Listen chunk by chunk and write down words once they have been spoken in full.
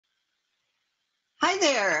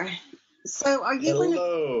there. So are you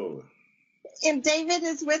Hello. And David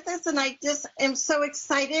is with us, and I just am so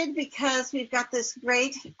excited because we've got this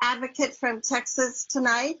great advocate from Texas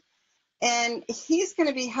tonight, and he's going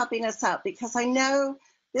to be helping us out because I know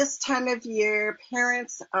this time of year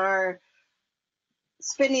parents are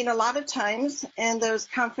spending a lot of times in those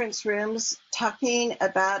conference rooms talking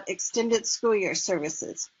about extended school year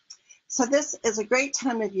services. So this is a great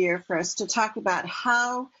time of year for us to talk about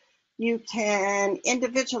how you can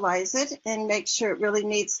individualize it and make sure it really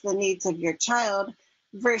meets the needs of your child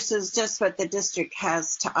versus just what the district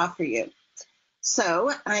has to offer you.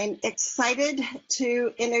 So I'm excited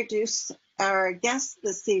to introduce our guest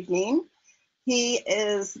this evening. He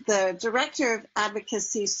is the Director of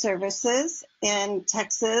Advocacy Services in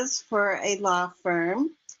Texas for a law firm.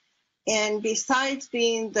 And besides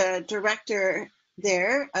being the director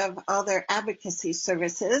there of all their advocacy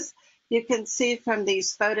services, you can see from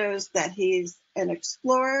these photos that he's an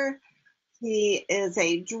explorer. He is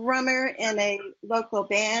a drummer in a local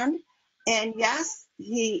band. And yes,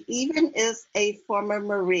 he even is a former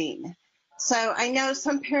Marine. So I know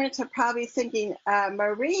some parents are probably thinking,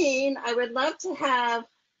 Marine, I would love to have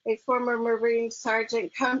a former Marine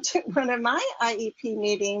sergeant come to one of my IEP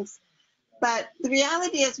meetings. But the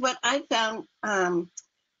reality is what I found,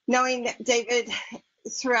 knowing that David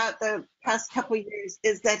throughout the past couple of years,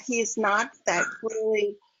 is that he's not that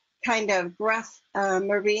really kind of gruff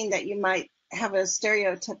Marine that you might have a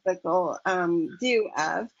stereotypical view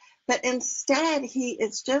of. But instead, he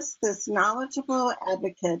is just this knowledgeable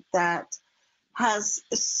advocate that has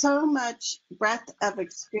so much breadth of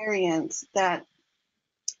experience that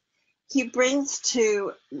he brings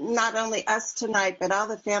to not only us tonight, but all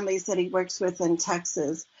the families that he works with in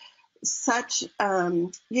Texas. Such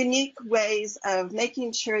unique ways of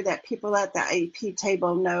making sure that people at the IEP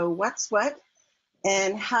table know what's what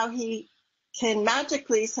and how he can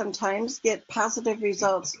magically sometimes get positive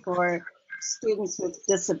results for students with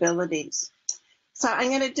disabilities. So I'm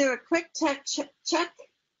going to do a quick check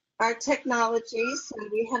our technology. So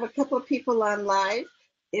we have a couple of people on live.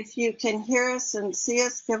 If you can hear us and see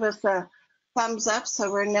us, give us a thumbs up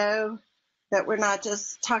so we know that we're not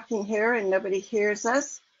just talking here and nobody hears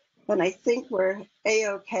us. But I think we're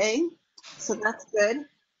A-okay, so that's good.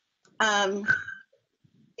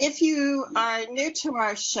 If you are new to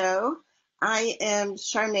our show, I am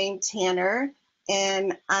Charmaine Thaner,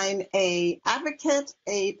 and I'm an advocate,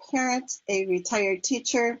 a parent, a retired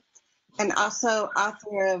teacher, and also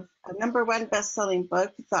author of a #1 best-selling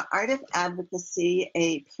book, The Art of Advocacy,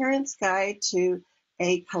 A Parent's Guide to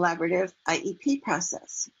a Collaborative IEP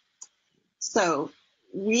Process. So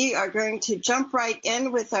we are going to jump right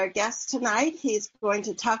in with our guest tonight. He's going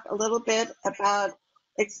to talk a little bit about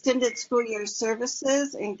extended school year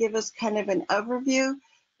services and give us kind of an overview.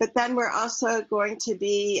 But then we're also going to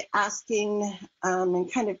be asking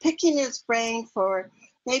and kind of picking his brain for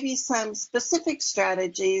maybe some specific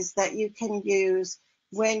strategies that you can use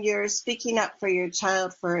when you're speaking up for your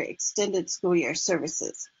child for extended school year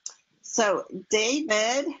services. So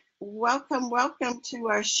David, welcome to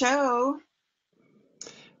our show.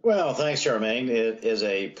 Well, thanks, Charmaine. It is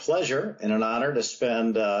a pleasure and an honor to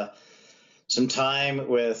spend some time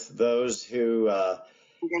with those who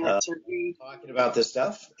talking about this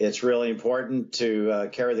stuff. It's really important to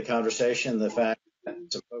carry the conversation. The fact that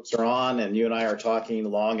some folks are on and you and I are talking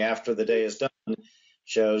long after the day is done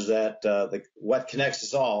shows that what connects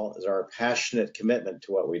us all is our passionate commitment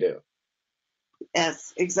to what we do.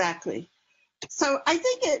 Yes, exactly. So I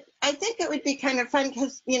think it would be kind of fun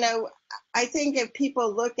because, I think if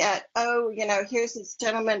people look at, here's this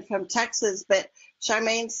gentleman from Texas, but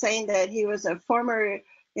Charmaine's saying that he was a former,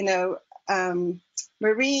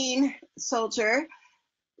 Marine soldier.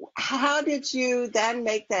 How did you then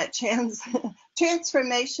make that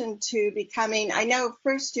transformation to becoming, I know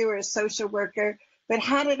first you were a social worker, but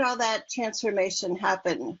how did all that transformation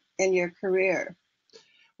happen in your career?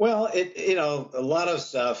 Well, a lot of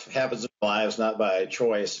stuff happens in our lives, not by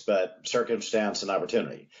choice, but circumstance and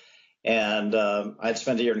opportunity. And I'd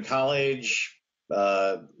spent a year in college.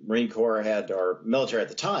 Marine Corps or military at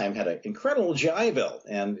the time, had an incredible GI Bill.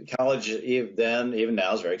 And college then, even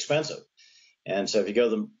now, is very expensive. And so if you go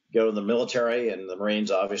to the military, and the Marines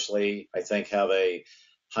obviously, I think, have a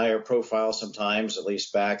higher profile sometimes, at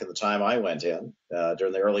least back at the time I went in,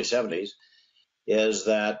 during the early 70s, is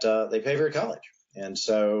that they pay for your college. And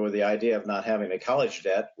so the idea of not having a college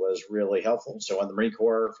debt was really helpful. So when the Marine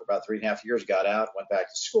Corps for about 3.5 years got out, went back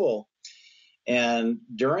to school. And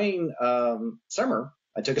during summer,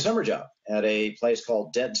 I took a summer job at a place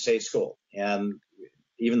called Denton State School. And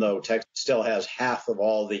even though Texas still has half of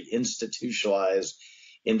all the institutionalized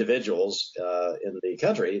individuals in the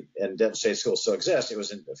country, and Denton State School still exists. It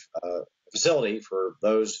was in a facility for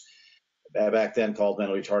those back then called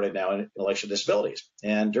mentally retarded, now intellectual disabilities.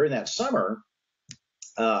 And during that summer,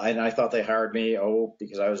 and I thought they hired me,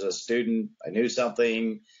 because I was a student, I knew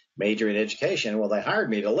something, major in education. Well, they hired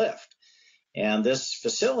me to lift. And this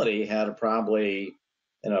facility had probably,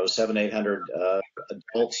 700, 800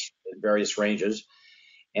 adults in various ranges.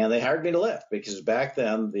 And they hired me to lift because back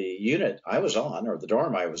then the unit I was on, or the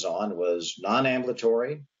dorm I was on, was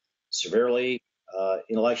non-ambulatory, severely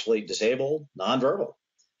intellectually disabled, nonverbal.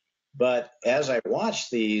 But as I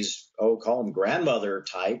watched these, call them grandmother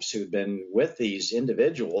types who'd been with these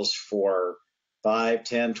individuals for 5,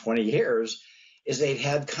 10, 20 years, is they'd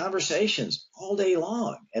had conversations all day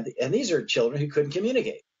long. And these are children who couldn't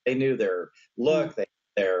communicate. They knew their look,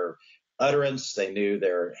 their utterance, they knew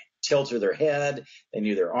their tilt of their head, they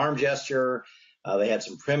knew their arm gesture. They had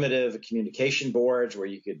some primitive communication boards where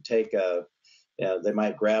you could take they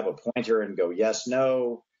might grab a pointer and go yes,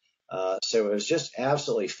 no. So it was just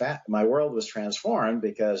absolutely my world was transformed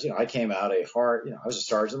because, I came out I was a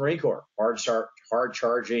sergeant in the Marine Corps, hard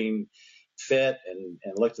charging, fit, and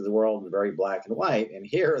looked at the world in very black and white. And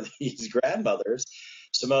here are these grandmothers.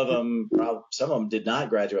 Some of them did not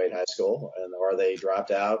graduate high school, or they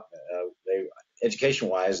dropped out. Education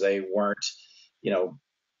wise, they weren't,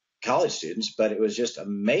 college students, but it was just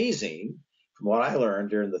amazing from what I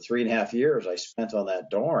learned during the 3.5 years I spent on that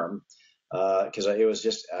dorm. Because it was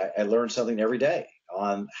just, I learned something every day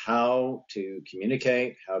on how to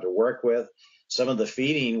communicate, how to work with. Some of the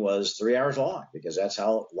feeding was 3 hours long because that's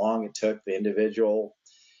how long it took the individual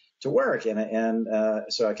to work. And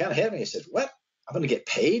so I kind of hit me. I said, what? I'm going to get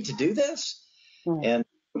paid to do this? Mm-hmm.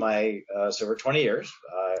 And so for 20 years,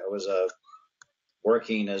 I was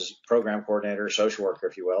working as program coordinator, social worker,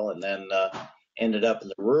 if you will, and then ended up in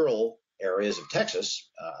the rural areas of Texas.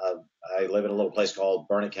 I live in a little place called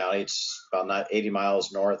Burnett County. It's about 80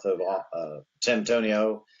 miles north of San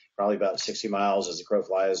Antonio, probably about 60 miles as the crow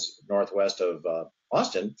flies northwest of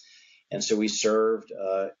Austin. And so we served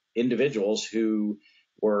individuals who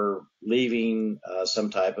were leaving some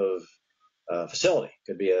type of facility.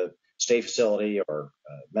 Could be a state facility or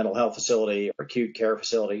a mental health facility or acute care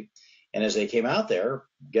facility. And as they came out there,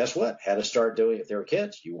 guess what? Had to start doing it. If they were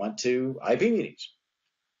kids, you went to IP meetings.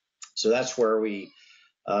 So that's where we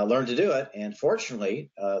learned to do it. And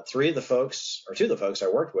fortunately, two of the folks I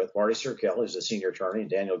worked with, Marty Serkill, who's a senior attorney, and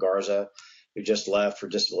Daniel Garza, who just left for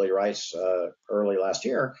disability rights early last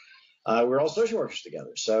year, we were all social workers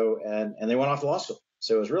together. So, and they went off to law school.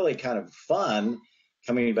 So it was really kind of fun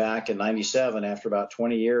coming back in 97 after about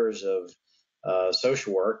 20 years of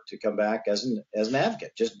social work to come back as an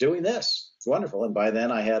advocate, just doing this. It's wonderful. And by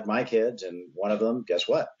then I had my kids, and one of them, guess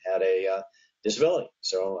what, had a disability.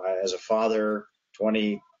 So as a father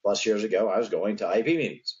 20 plus years ago, I was going to IP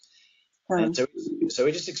meetings. And so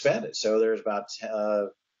we just expanded. So there's about,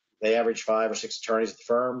 they average 5 or 6 attorneys at the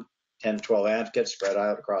firm, 10 to 12 advocates spread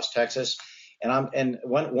out across Texas. And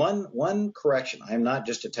one correction, I'm not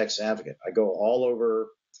just a Texas advocate. I go all over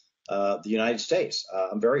the United States.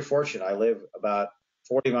 I'm very fortunate. I live about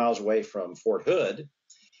 40 miles away from Fort Hood,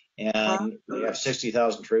 and we have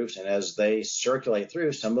 60,000 troops. And as they circulate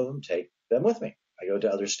through, some of them take them with me. I go to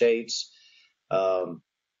other states. I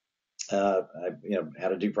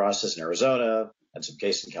had a due process in Arizona, had some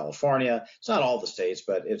cases in California. It's not all the states,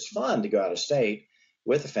 but it's fun to go out of state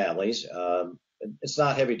with the families. It's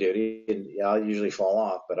not heavy duty, and I'll usually fall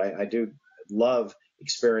off, but I do love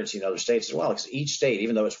experiencing other states as well, because each state,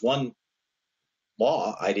 even though it's one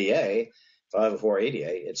law, IDA, 504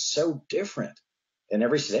 ADA, it's so different in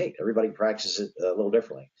every state. Everybody practices it a little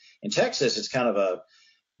differently. In Texas, it's kind of a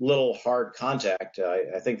little hard contact.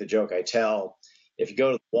 I think the joke I tell, if you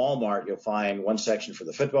go to Walmart, you'll find one section for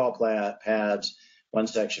the football pads, one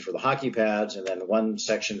section for the hockey pads, and then one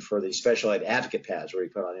section for the special ed advocate pads where you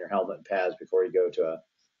put on your helmet and pads before you go to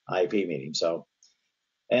a IP meeting. So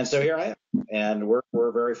here I am, and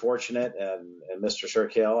we're very fortunate. And Mr.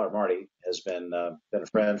 Serkill, or Marty, has been a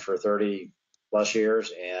friend for 30 plus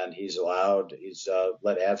years, and he's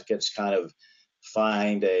let advocates kind of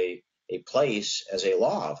find a place as a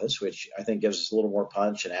law office, which I think gives us a little more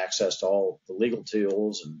punch and access to all the legal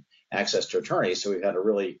tools and access to attorneys. So we've had a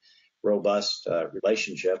really robust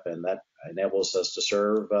relationship, and that enables us to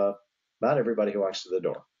serve about everybody who walks through the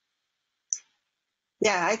door.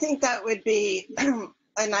 Yeah, I think that would be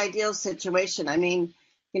an ideal situation. I mean,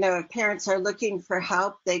 if parents are looking for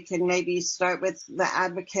help, they can maybe start with the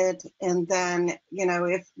advocate, and then,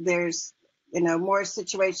 if there's, more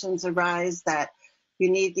situations arise that you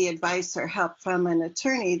need the advice or help from an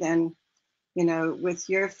attorney, then with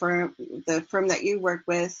your firm, the firm that you work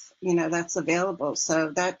with, that's available.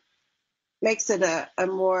 So that makes it a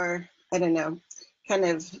more, I don't know, kind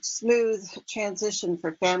of smooth transition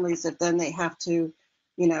for families if then they have to,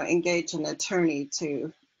 engage an attorney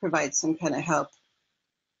to provide some kind of help.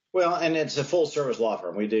 Well, and it's a full service law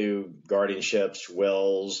firm. We do guardianships,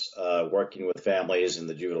 wills, working with families in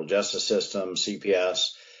the juvenile justice system,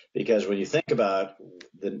 CPS, because when you think about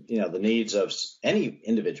the needs of any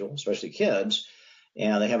individual, especially kids,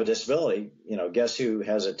 and they have a disability, guess who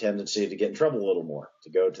has a tendency to get in trouble a little more,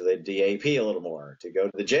 to go to the DAP a little more, to go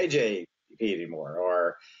to the JJP anymore,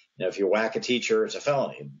 or if you whack a teacher, it's a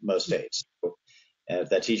felony in most states. And if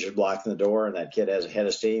that teacher's blocking the door and that kid has a head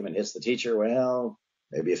of steam and hits the teacher, well,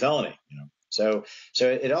 maybe a felony. So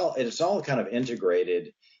it's all kind of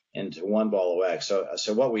integrated into one ball of wax.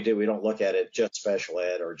 So what we do, we don't look at it just special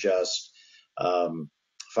ed or just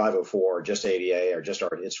 504 or just ADA or just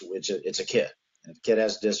art. It's a kid. And if a kid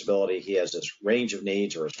has a disability, he has this range of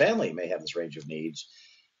needs, or his family may have this range of needs.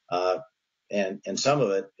 And some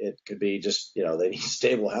of it could be just, they need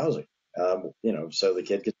stable housing, so the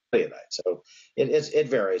kid can study at night. So it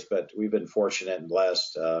varies, but we've been fortunate and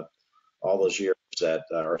blessed all those years that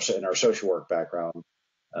our social work background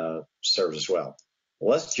serves as well.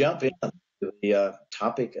 Let's jump in to the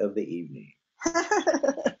topic of the evening.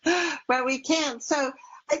 Well, we can. So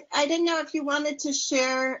I didn't know if you wanted to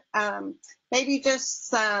share maybe just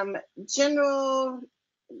some general,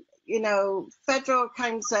 federal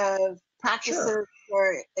kinds of practices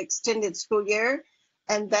for extended school year.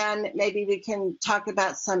 And then maybe we can talk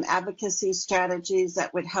about some advocacy strategies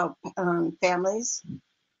that would help families.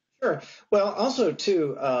 Sure. Well, also,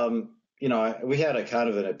 too, we had a kind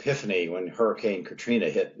of an epiphany when Hurricane Katrina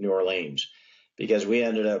hit New Orleans, because we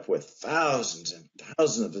ended up with thousands and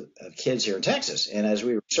thousands of kids here in Texas. And as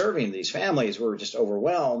we were serving these families, we were just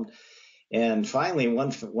overwhelmed. And finally,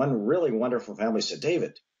 one really wonderful family said,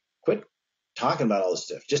 David, quit talking about all this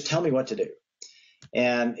stuff. Just tell me what to do.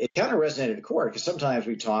 And it kind of resonated to core, because sometimes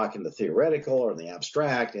we talk in the theoretical or in the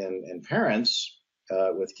abstract, and parents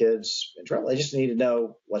with kids in trouble, they just need to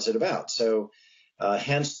know what's it about. So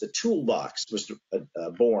hence the toolbox was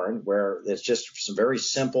born, where it's just some very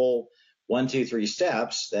simple 1, 2, 3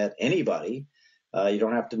 steps that anybody, you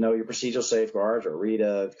don't have to know your procedural safeguards or read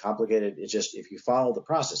a complicated, it's just if you follow the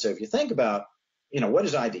process. So if you think about, what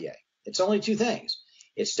is IDA? It's only 2 things.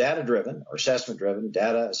 It's data-driven or assessment-driven,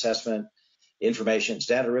 data, assessment, information. It's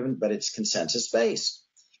data-driven, but it's consensus-based.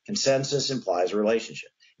 Consensus implies a relationship.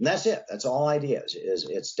 And that's it. That's all IDEA is.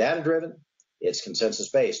 It's data-driven. It's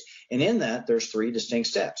consensus-based. And in that, there's 3 distinct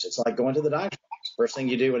steps. It's like going to the doctor's office. First thing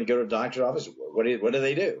you do when you go to the doctor's office, what do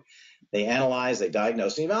they do? They analyze, they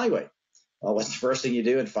diagnose, and evaluate. Well, what's the first thing you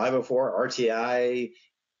do in 504, RTI,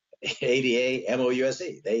 ADA,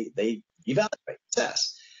 MOUSE? They evaluate,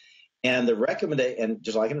 assess. And the recommendation, and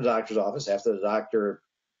just like in the doctor's office, after the doctor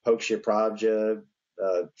pokes you, probs you,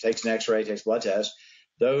 takes an x-ray, takes a blood test,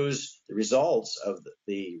 the results of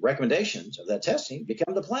the recommendations of that testing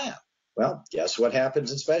become the plan. Well, guess what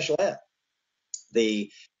happens in special ed?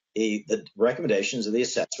 The recommendations of the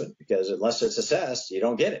assessment, because unless it's assessed, you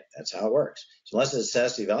don't get it. That's how it works. So unless it's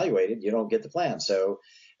assessed, evaluated, you don't get the plan. So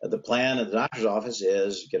the plan in the doctor's office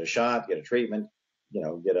is get a shot, get a treatment,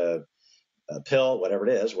 get a pill, whatever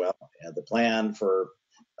it is. Well, the plan for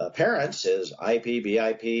parents is IP,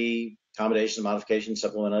 BIP, accommodations, modifications,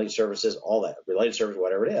 supplementary services, all that, related service,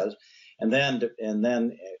 whatever it is. And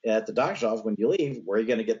then at the doctor's office, when you leave, where are you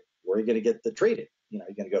going to get the treated? You're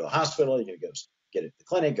going to go to the hospital, you're going to go get it at the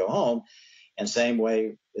clinic, go home, and same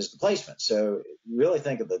way is the placement. So really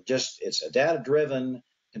think of it's a data-driven,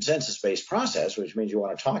 consensus-based process, which means you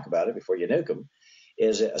want to talk about it before you nuke them.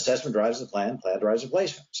 Is assessment drives the plan drives the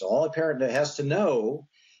placement. So all a parent has to know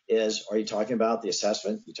is, are you talking about the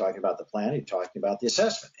assessment? Are you talking about the plan? Are you talking about the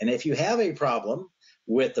assessment? And if you have a problem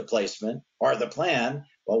with the placement or the plan,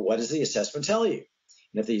 well, what does the assessment tell you?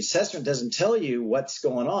 And if the assessment doesn't tell you what's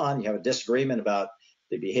going on, you have a disagreement about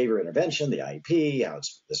the behavior intervention, the IEP, how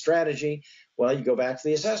it's the strategy, well, you go back to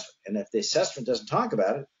the assessment. And if the assessment doesn't talk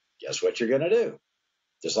about it, guess what you're going to do?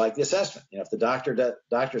 Just like the assessment. If the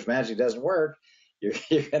doctor's magic doesn't work, you're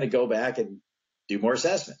going to go back and do more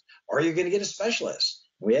assessment, or you're going to get a specialist.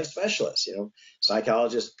 We have specialists,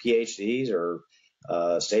 psychologists, PhDs, or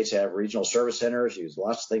states have regional service centers, use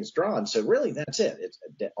lots of things drawn. So really, that's it.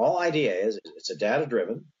 All IDEA is it's a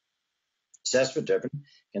data-driven, assessment-driven,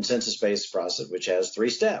 consensus-based process, which has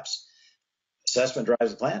 3 steps. Assessment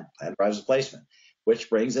drives the plan drives the placement, which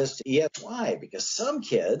brings us to ESY, because some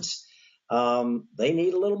kids, they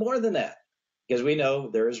need a little more than that, because we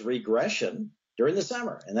know there is regression during the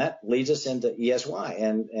summer. And that leads us into ESY.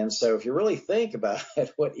 And so if you really think about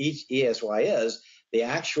what each ESY is, the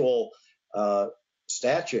actual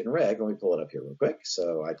statute and reg, let me pull it up here real quick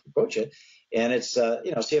so I can quote you. And it's,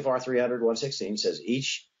 CFR 300-116 says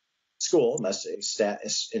each school must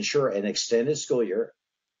ensure an extended school year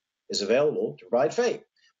is available to provide FAPE.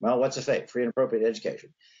 Well, what's a FAPE? Free and appropriate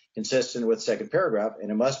education, consistent with the second paragraph, and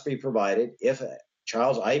it must be provided if a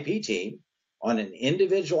child's IEP team on an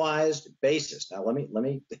individualized basis. Now, let me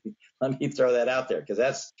throw that out there, because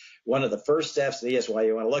that's one of the first steps of the ESY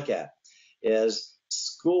you want to look at. Is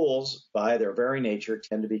schools, by their very nature,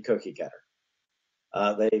 tend to be cookie cutter.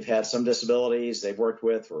 They've had some disabilities they've worked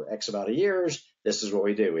with for X amount of years. This is what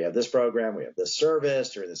we do. We have this program. We have this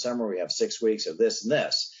service. During the summer, we have 6 weeks of this and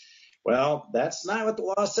this. Well, that's not what the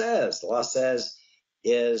law says. The law says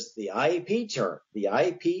is the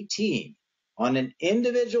IEP team on an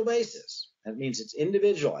individual basis. That means it's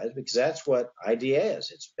individualized, because that's what IDEA is.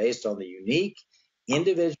 It's based on the unique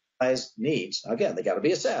individualized needs. Again, they got to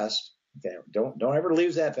be assessed. Okay, don't ever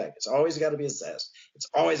lose that fact. It's always got to be assessed. It's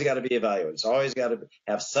always got to be evaluated. It's always got to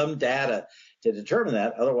have some data to determine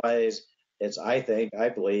that. Otherwise, it's I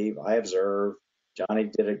believe, I observe.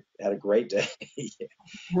 Johnny had a great day.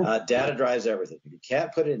 Data drives everything. If you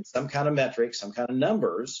can't put it in some kind of metric, some kind of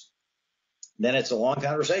numbers, then it's a long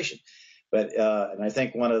conversation. But and I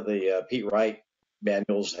think one of the Pete Wright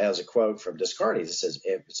manuals has a quote from Descartes that says,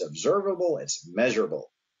 "If it's observable, it's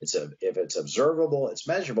measurable. If it's observable, it's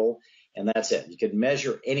measurable." And that's it. You can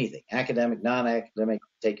measure anything, academic, non-academic,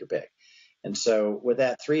 take your pick. And so with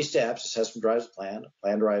that 3 steps, assessment drives the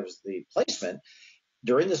plan drives the placement.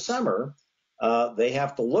 During the summer, they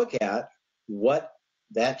have to look at what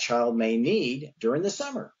that child may need during the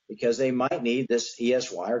summer, because they might need this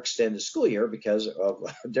ESY or extended school year because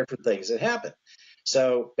of different things that happen.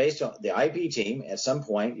 So based on the IEP team, at some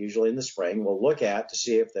point, usually in the spring, will look at to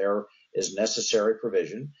see if there is necessary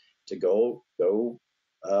provision to go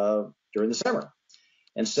during the summer.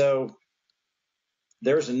 And so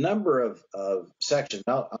there's a number of sections.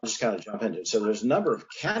 I'll just kind of jump into it. So there's a number of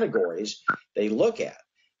categories they look at,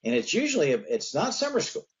 and it's not summer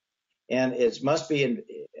school, and it must be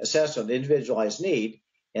assessed on individualized need.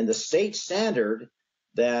 And the state standard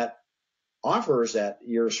that offers that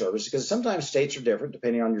year of service, because sometimes states are different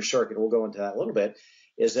depending on your circuit, we'll go into that a little bit,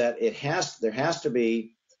 is that there has to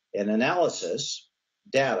be an analysis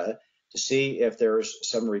data to see if there's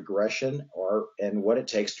some regression and what it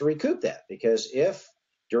takes to recoup that. Because if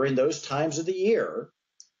during those times of the year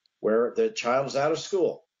where the child is out of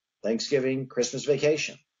school, Thanksgiving, Christmas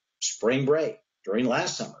vacation, spring break, during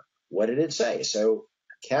last summer, what did it say? So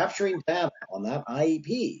capturing data on that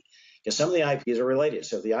IEP, because some of the IEPs are related.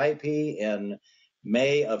 So the IEP in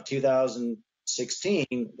May of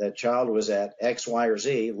 2016, the child was at X, Y, or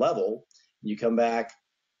Z level. You come back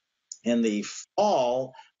in the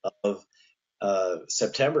fall of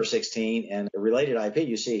September 16 and a related IEP,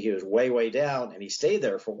 you see he was way down, and he stayed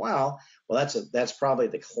there for a while. Well, that's probably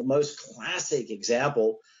the most classic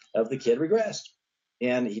example of the kid regressed.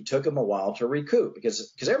 And he took him a while to recoup,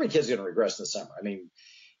 because every kid's going to regress in the summer. I mean,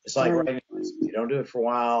 it's like, right, you don't do it for a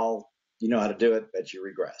while, you know how to do it, but you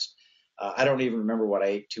regress. I don't even remember what I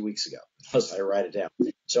ate 2 weeks ago, unless I write it down.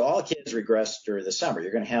 So all kids regress during the summer.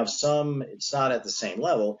 You're going to have some, it's not at the same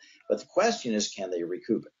level, but the question is, can they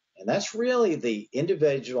recoup it? And that's really the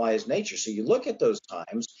individualized nature. So you look at those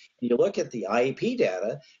times, and you look at the IEP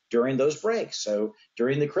data during those breaks. So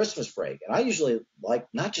during the Christmas break, and I usually like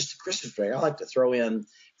not just the Christmas break, I like to throw in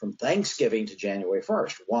from Thanksgiving to January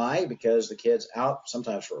 1st. Why? Because the kid's out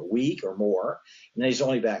sometimes for a week or more, and then he's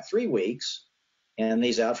only back 3 weeks, and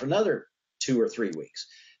he's out for another 2 or 3 weeks.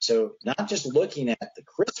 So not just looking at the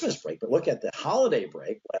Christmas break, but look at the holiday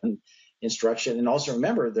break when instruction. And also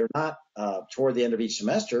remember, they're not toward the end of each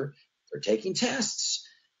semester, they're taking tests.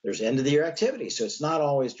 There's end of the year activities. So it's not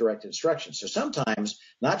always direct instruction. So sometimes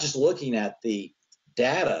not just looking at the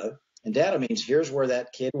data, and data means here's where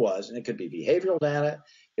that kid was. And it could be behavioral data,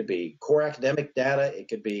 it could be core academic data, it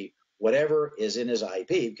could be whatever is in his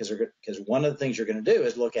IEP, because one of the things you're going to do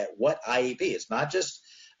is look at what IEP. It's not just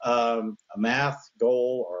a math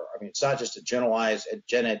goal, it's not just a generalized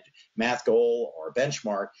gen ed math goal or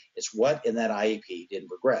benchmark. It's what in that IEP didn't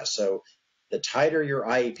progress. So the tighter your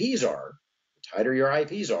IEPs are,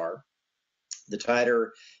 the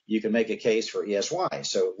tighter you can make a case for ESY.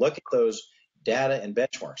 So look at those data and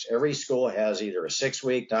benchmarks. Every school has either a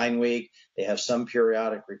 6-week, 9-week, they have some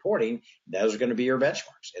periodic reporting. Those are going to be your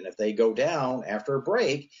benchmarks. And if they go down after a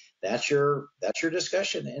break, that's your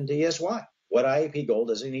discussion in ESY. What IEP goal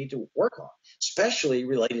does he need to work on? Especially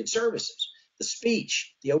related services, the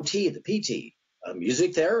speech, the OT, the PT,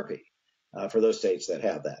 music therapy, for those states that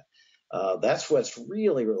have that. That's what's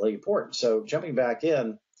really, really important. So jumping back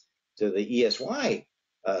in to the ESY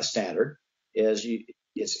standard is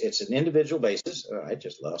it's an individual basis. Oh, I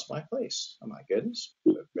just lost my place. Oh my goodness.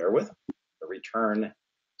 Bear with me. Return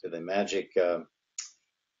to the magic my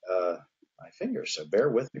fingers. So bear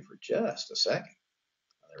with me for just a second.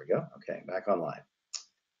 There we go. Okay, back online.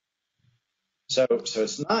 So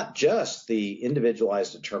it's not just the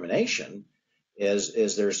individualized determination.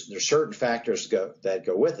 There's certain factors that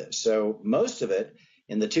go with it. So most of it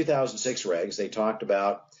in the 2006 regs, they talked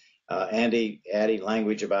about adding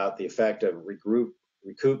language about the effect of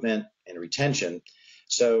recoupment and retention.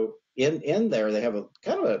 So in there, they have a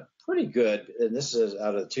kind of a pretty good, and this is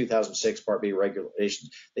out of the 2006 Part B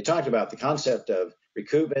regulations. They talked about the concept of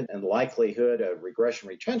recoupment and likelihood of regression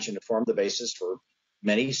retention to form the basis for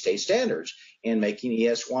many state standards in making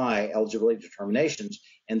ESY eligibility determinations,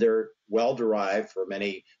 and they're well derived for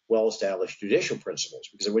many well-established judicial principles.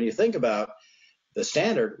 Because when you think about the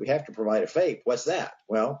standard, we have to provide a FAPE. What's that?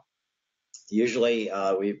 Well, usually,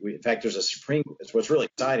 in fact, there's it's what's really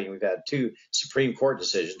exciting. We've had 2 Supreme Court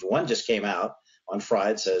decisions. One just came out on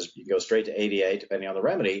Friday, says you can go straight to ADA depending on the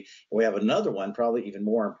remedy. And we have another one, probably even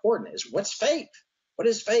more important, is what's FAPE? What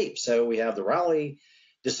is FAPE? So we have the Rowley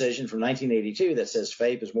decision from 1982 that says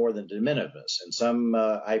FAPE is more than de minimis. And some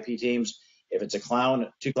IP teams, if it's a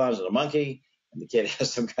clown, 2 clowns and a monkey, and the kid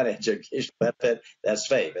has some kind of educational benefit, that's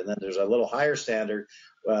FAPE. And then there's a little higher standard,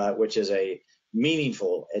 which is a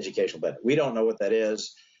meaningful educational benefit. We don't know what that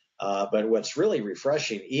is, but what's really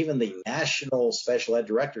refreshing, even the national special ed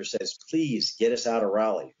director says, please get us out of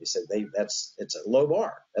Raleigh. He said it's a low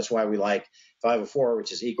bar. That's why we like 504,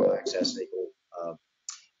 which is equal access,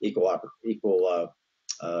 equal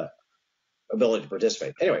ability to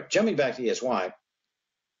participate. Anyway, jumping back to ESY,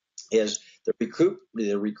 is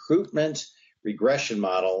the recruitment regression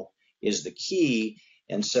model is the key.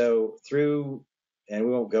 And so and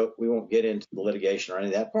we won't get into the litigation or any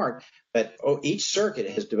of that part, but each circuit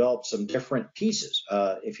has developed some different pieces.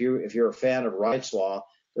 If you're a fan of rights law,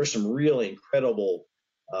 there's some really incredible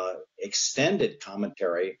extended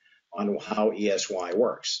commentary on how ESY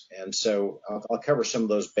works. And so I'll cover some of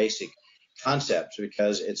those basic concepts,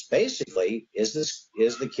 because it's basically, is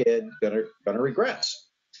the kid going to regress?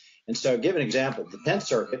 And so give an example. The 10th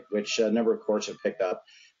Circuit, which a number of courts have picked up,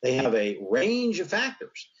 they have a range of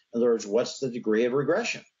factors. In other words, what's the degree of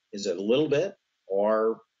regression? Is it a little bit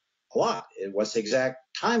or a lot? What's the exact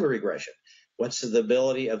time of regression? What's the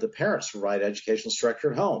ability of the parents to provide educational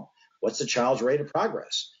structure at home? What's the child's rate of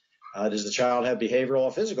progress? Does the child have behavioral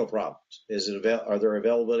or physical problems? Are there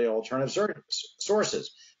availability of alternative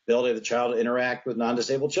sources? Ability of the child to interact with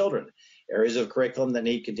non-disabled children? Areas of curriculum that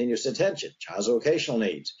need continuous attention? Child's vocational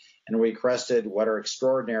needs? And we requested what are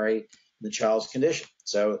extraordinary in the child's condition.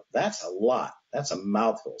 So that's a lot. That's a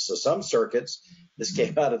mouthful. So some circuits, this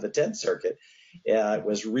came out of the 10th Circuit,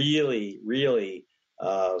 was really, really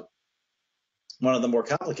one of the more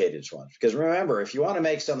complicated ones. Because remember, if you want to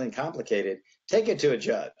make something complicated, take it to a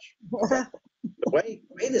judge. The way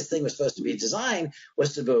this thing was supposed to be designed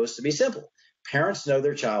was supposed to be simple. Parents know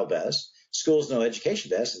their child best. Schools know education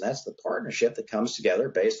best, and that's the partnership that comes together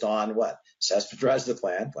based on what? Assessment drives the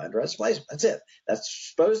plan drives the placement. That's it.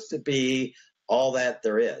 That's supposed to be all that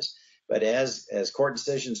there is. But as court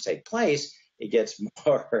decisions take place, it gets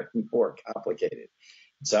more and more complicated.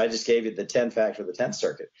 So I just gave you the 10 factor of the 10th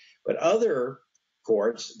Circuit. But other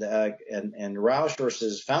courts, and Roush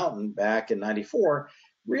versus Fountain back in 94,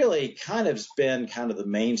 really kind of been kind of the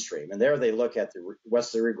mainstream. And there they look at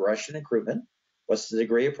what's the regression accruement, what's the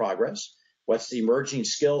degree of progress, what's the emerging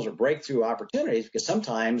skills or breakthrough opportunities, because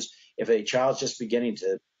sometimes if a child's just beginning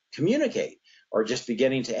to communicate or just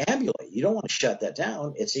beginning to ambulate, you don't want to shut that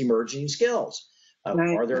down. It's emerging skills.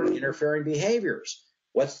 Right. Are there interfering behaviors?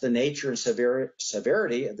 What's the nature and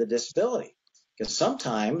severity of the disability? Because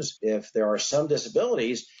sometimes if there are some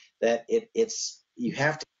disabilities that you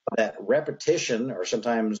have to have that repetition, or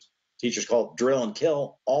sometimes teachers call it drill and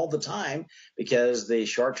kill all the time, because the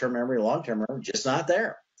short-term memory, long-term memory, just not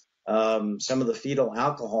there. Some of the fetal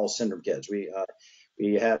alcohol syndrome kids,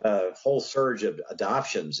 we had a whole surge of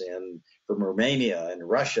adoptions from Romania and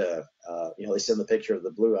Russia. They send the picture of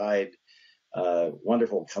the blue-eyed,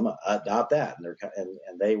 wonderful, come adopt that,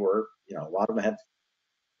 and they were, a lot of them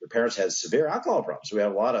their parents had severe alcohol problems. So we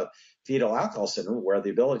have a lot of fetal alcohol syndrome where the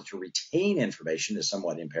ability to retain information is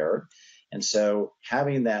somewhat impaired. And so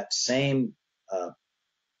having that same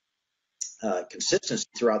consistency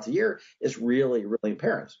throughout the year is really, really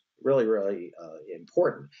apparent, really, really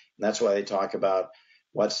important. And that's why they talk about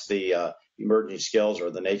what's the emerging skills or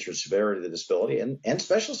the nature and severity of the disability and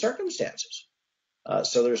special circumstances.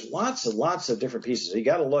 So there's lots and lots of different pieces. So you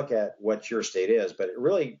got to look at what your state is, but it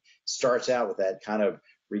really starts out with that kind of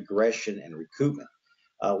regression and recoupment.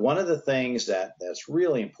 One of the things that's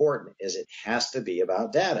really important is it has to be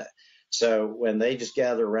about data. So when they just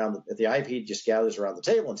gather around, if the IP just gathers around the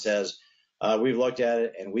table and says, we've looked at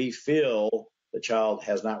it and we feel the child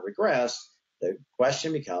has not regressed, the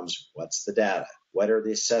question becomes, what's the data? What are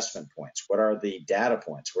the assessment points? What are the data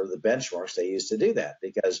points? What are the benchmarks they use to do that?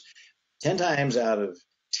 Because 10 times out of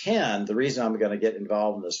 10, the reason I'm going to get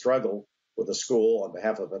involved in the struggle with a school on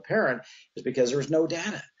behalf of a parent is because there's no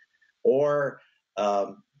data, or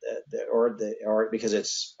because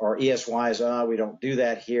it's our ESYs. We don't do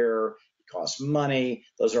that here. It costs money.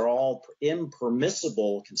 Those are all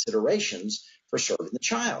impermissible considerations for serving the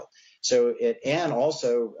child. So and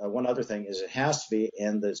also one other thing is it has to be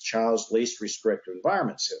in the child's least restrictive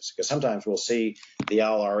environment. Because sometimes we'll see the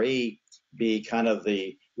LRE be kind of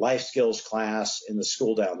the life skills class in the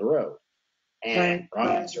school down the road. And wrong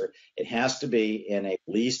answer. It has to be in a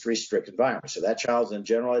least restricted environment. So that child's in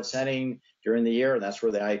general ed setting during the year, and that's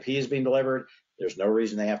where the IP is being delivered. There's no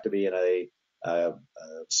reason they have to be in a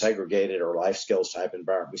segregated or life skills type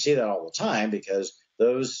environment. We see that all the time because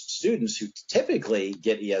those students who typically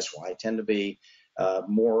get ESY tend to be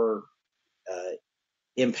more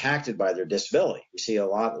impacted by their disability. We see a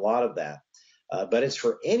lot of that. But it's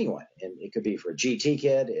for anyone, and it could be for a GT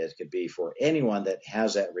kid. It could be for anyone that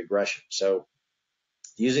has that regression. So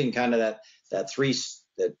using kind of that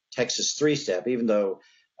Texas 3-step, even though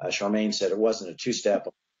Charmaine said it wasn't a 2-step,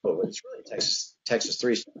 but it's really Texas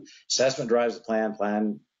 3-step. Assessment drives the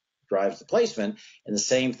plan drives the placement, and the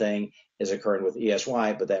same thing is occurring with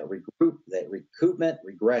ESY, but that recoupment,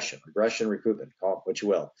 regression, recoupment, call it what you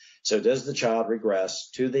will. So does the child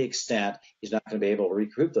regress to the extent he's not going to be able to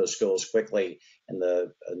recoup those skills quickly in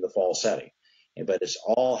the fall setting? But it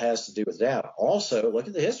all has to do with data. Also, look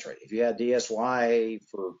at the history. If you had DSY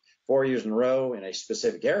for 4 years in a row in a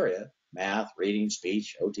specific area, math, reading,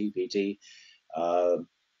 speech, OT, PT,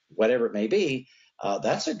 whatever it may be,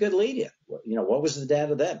 that's a good lead-in. What was the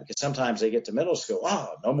data then? Because sometimes they get to middle school,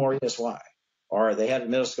 no more ESY. Or they had in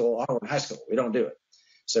middle school, in high school, we don't do it.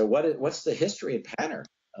 So what's the history and pattern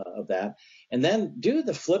of that? And then do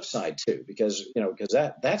the flip side too, because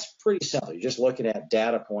that's pretty simple. You're just looking at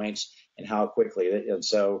data points and how quickly. And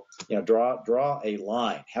so draw a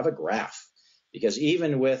line, have a graph, because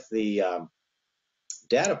even with the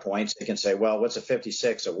data points, they can say, well, what's a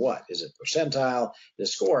 56 of what? Is it percentile, the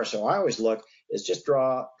score? So I always look is just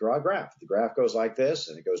draw a graph. The graph goes like this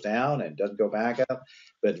and it goes down and doesn't go back up,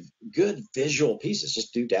 but good visual pieces,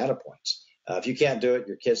 just do data points. If you can't do it,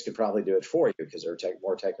 your kids can probably do it for you because they're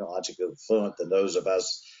more technologically fluent than those of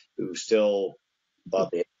us who still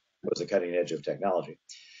thought the was the cutting edge of technology.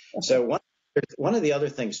 So one of the other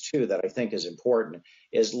things too that I think is important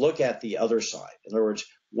is look at the other side. In other words,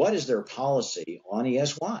 what is their policy on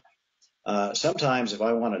ESY? Sometimes if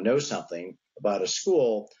I want to know something about a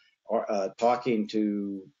school, or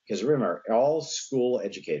because remember, all school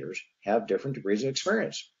educators have different degrees of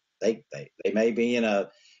experience. They may be in a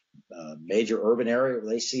major urban area where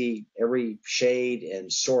they see every shade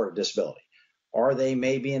and sort of disability, or they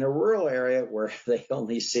may be in a rural area where they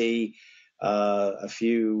only see a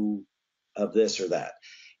few of this or that.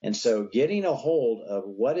 And so getting a hold of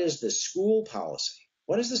what is the school policy?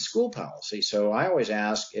 What is the school policy? So I always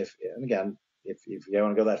ask if you don't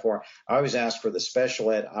want to go that far, I always ask for the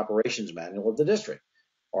special ed operations manual of the district,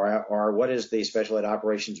 or what is the special ed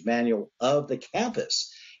operations manual of the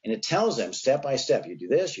campus? And it tells them step by step, you do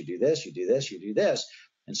this, you do this, you do this, you do this.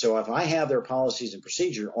 And so if I have their policies and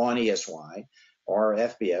procedure on ESY or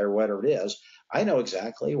FBA or whatever it is, I know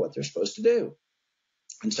exactly what they're supposed to do.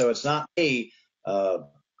 And so it's not me,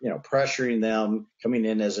 pressuring them, coming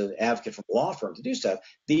in as an advocate from a law firm to do stuff.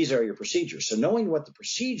 These are your procedures. So knowing what the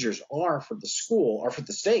procedures are for the school or for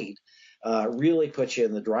the state really puts you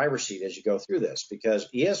in the driver's seat as you go through this, because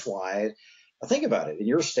ESY, think about it. In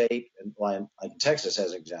your state, like in Texas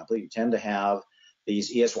as an example, you tend to have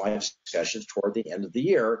these ESY discussions toward the end of the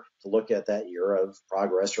year to look at that year of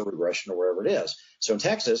progress or regression or wherever it is. So in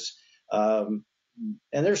Texas,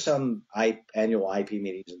 and there's some annual IP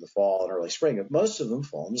meetings in the fall and early spring, but most of them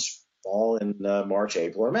fall in March,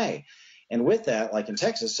 April, or May. And with that, like in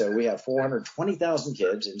Texas, so we have 420,000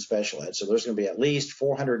 kids in special ed. So there's going to be at least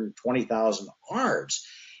 420,000 ARDs.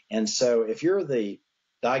 And so if you're the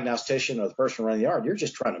diagnostician or the person running the ARD, you're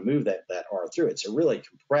just trying to move that ARD through. It's a really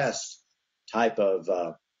compressed type of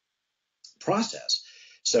process.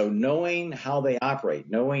 So knowing how they operate,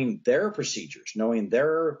 knowing their procedures, knowing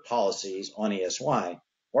their policies on ESY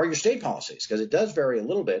or your state policies, because it does vary a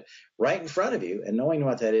little bit right in front of you. And knowing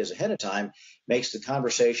what that is ahead of time makes the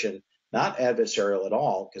conversation not adversarial at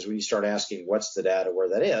all, because when you start asking what's the data, where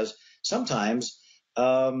that is, sometimes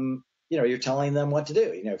you're telling them what to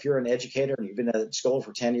do. If you're an educator and you've been at school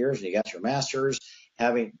for 10 years and you got your master's,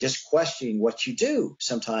 just questioning what you do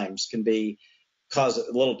sometimes can cause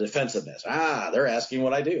a little defensiveness. They're asking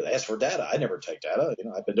what I do. They ask for data. I never take data.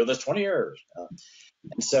 I've been doing this 20 years.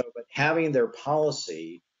 But having their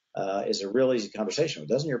policy is a real easy conversation.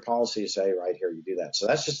 Doesn't your policy say right here you do that? So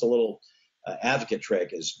that's just a little advocate trick,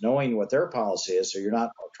 is knowing what their policy is, so you're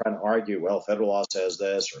not trying to argue, well, federal law says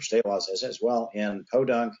this or state law says this. Well, in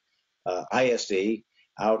Podunk ISD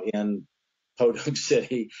out in Podunk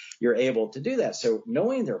City, you're able to do that. So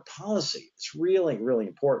knowing their policy is really, really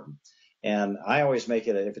important. And I always make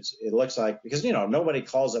it, it looks like, because, nobody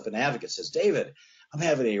calls up an advocate and says, David, I'm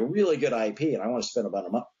having a really good IP and I want to spend a bunch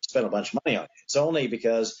of money on it. It's only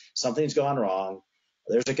because something's gone wrong.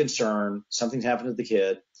 There's a concern. Something's happened to the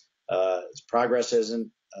kid. Progress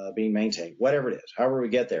isn't being maintained, whatever it is. However we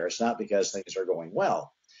get there, it's not because things are going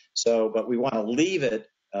well. But we want to leave it,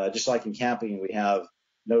 just like in camping, we have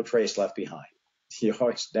no trace left behind. You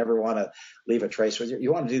always never want to leave a trace with you.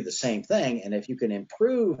 You want to do the same thing. And if you can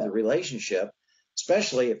improve the relationship,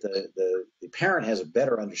 especially if the parent has a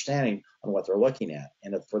better understanding on what they're looking at,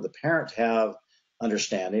 and if for the parent to have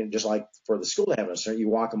understanding, just like for the school to have understanding, you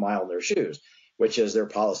walk a mile in their shoes, which is their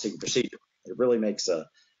policy and procedure. It really makes a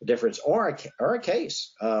difference, or a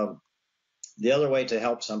case. The other way to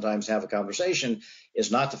help sometimes have a conversation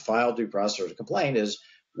is not to file due process or to complain, is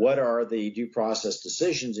what are the due process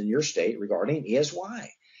decisions in your state regarding ESY?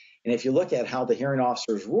 And if you look at how the hearing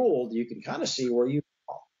officers ruled, you can kind of see where you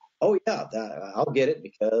fall. Oh, yeah, I'll get it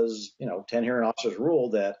because, 10 hearing officers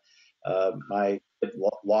ruled that my kid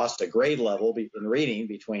lost a grade level in reading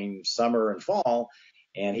between summer and fall,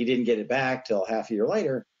 and he didn't get it back till half a year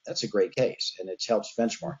later. That's a great case, and it helps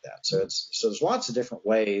benchmark that. So there's lots of different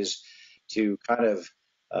ways to kind of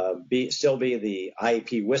still be the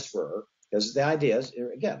IEP whisperer, because the idea is,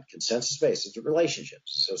 again, consensus-based. It's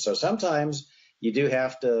relationships. So sometimes you do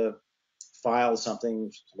have to file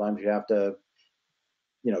something. Sometimes you have to,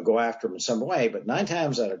 go after them in some way. But 9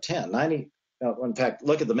 times out of 10, in fact,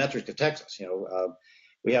 look at the metrics of Texas.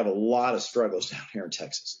 We have a lot of struggles down here in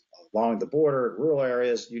Texas, along the border, rural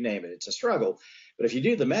areas, you name it. It's a struggle. But if you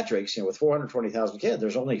do the metrics, with 420,000 kids,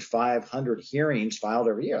 there's only 500 hearings filed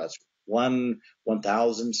every year. That's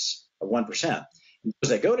 1/1000th of 1%. And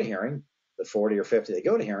those that go to hearing, the 40 or 50 that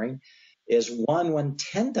go to hearing, is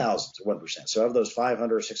 1/10,000th of 1%. So of those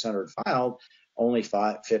 500 or 600 filed, only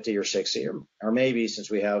 50 or 60, or maybe, since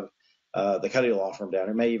we have the Cuddy law firm down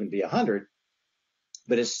here, may even be 100,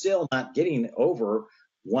 but it's still not getting over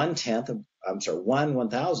 1/1000th of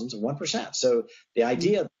 1%. So the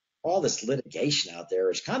idea of all this litigation out there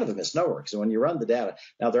is kind of a misnomer, because when you run the data,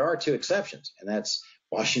 now there are 2 exceptions, and that's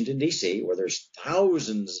Washington, D.C., where there's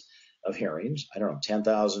thousands of hearings. I don't know,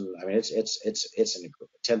 10,000. I mean, it's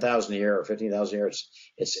 10,000 a year or 15,000 a year.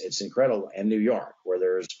 It's incredible. And New York, where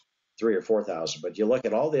there's 3,000 or 4,000. But you look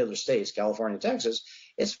at all the other states, California, Texas,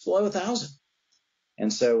 it's below 1,000.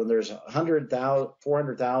 And so when there's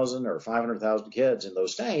 400,000 or 500,000 kids in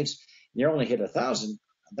those states, and you're only hit 1,000,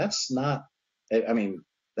 that's not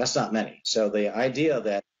many. So the idea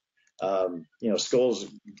that schools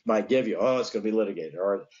might give you, it's going to be litigated,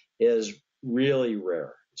 or is really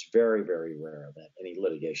rare. It's very, very rare that any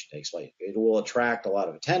litigation takes place. It will attract a lot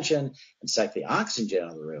of attention and suck the oxygen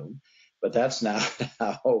out of the room, but that's not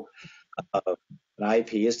how an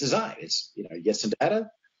IEP is designed. It's, you get some data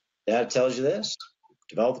tells you this,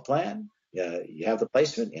 develop the plan, you have the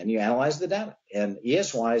placement, and you analyze the data. And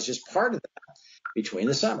ESY is just part of that between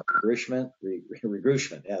the summer. Regression,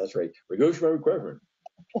 yeah, that's right. Regression,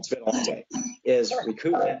 it's been a long day, is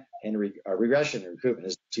recoupment and regression and recoupment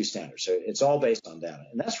is 2 standards. So it's all based on data.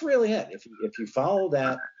 And that's really it. If you follow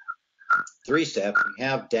that 3 steps, you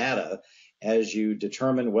have data as you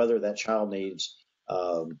determine whether that child needs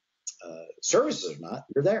services or not,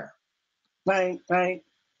 you're there. Right.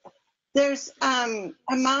 There's a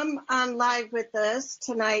mom on live with us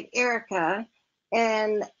tonight, Erica,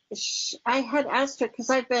 and I had asked her, because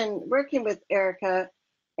I've been working with Erica,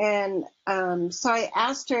 and so I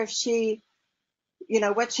asked her if she,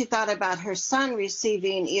 what she thought about her son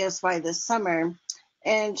receiving ESY this summer.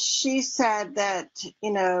 And she said that,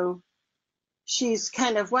 she's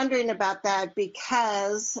kind of wondering about that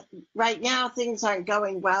because right now things aren't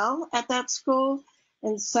going well at that school.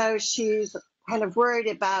 And so she's kind of worried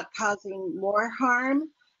about causing more harm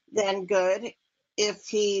than good if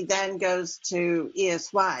he then goes to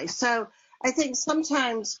ESY. So I think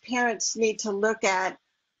sometimes parents need to look at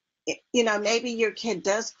maybe your kid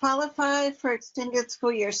does qualify for extended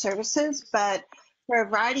school year services, but for a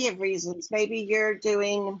variety of reasons, maybe you're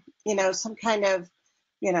doing, some kind of,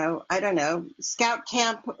 I don't know, scout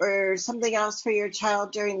camp or something else for your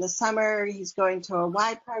child during the summer. He's going to a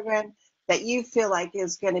Y program that you feel like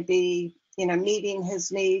is going to be, meeting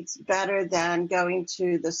his needs better than going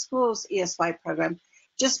to the school's ESY program.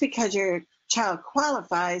 Just because your child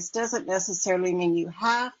qualifies doesn't necessarily mean you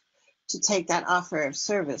have to take that offer of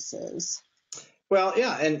services. Well,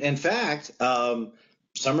 yeah, and in fact,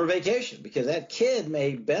 summer vacation, because that kid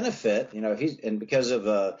may benefit, because of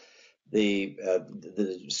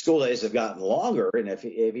the school days have gotten longer, and if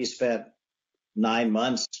he spent 9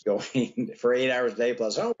 months going for 8 hours a day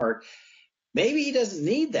plus homework, maybe he doesn't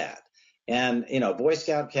need that. And Boy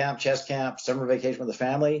Scout camp, chess camp, summer vacation with the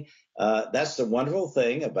family. That's the wonderful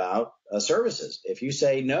thing about services. If you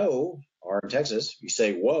say no, or in Texas, you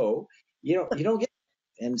say whoa, you don't get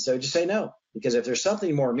it. And so just say no, because if there's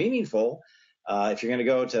something more meaningful, if you're going to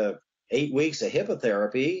go to 8 weeks of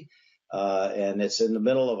hippotherapy, and it's in the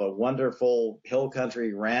middle of a wonderful hill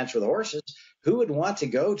country ranch with horses, who would want to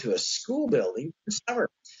go to a school building in summer?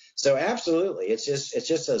 So absolutely, it's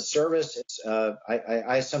just a service.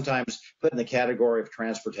 I sometimes put in the category of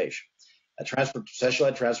transportation. Special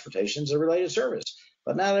ed transportation is a related service,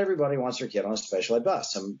 but not everybody wants their kid on a special ed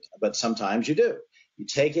bus. But sometimes you do. You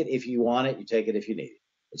take it if you want it. You take it if you need it.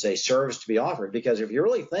 It's a service to be offered, because if you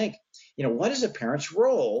really think, what is a parent's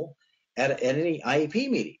role at any IEP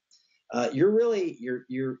meeting?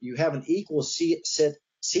 You have an equal seat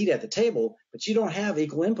at the table, but you don't have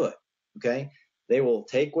equal input. Okay. They will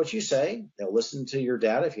take what you say. They'll listen to your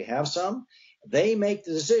data if you have some. They make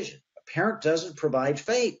the decision. A parent doesn't provide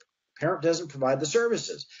FAPE. A parent doesn't provide the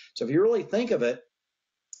services. So if you really think of it,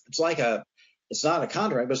 it's not a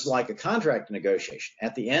contract, but it's like a contract negotiation.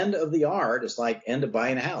 At the end of the art, it's like end of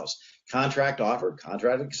buying a house. Contract offered,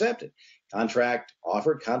 contract accepted. Contract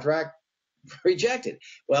offered, contract rejected.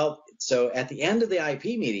 Well, so at the end of the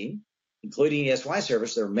IEP meeting, including ESY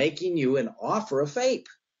service, they're making you an offer of FAPE.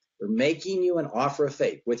 They're making you an offer of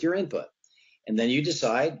FAPE with your input. And then you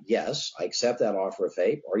decide, yes, I accept that offer of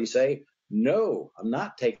FAPE, or you say, no, I'm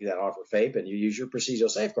not taking that offer of FAPE, and you use your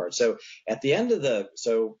procedural safeguards. So at the end of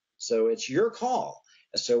so it's your call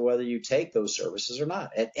as to whether you take those services or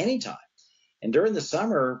not at any time. And during the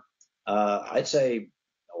summer, I'd say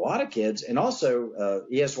a lot of kids, and also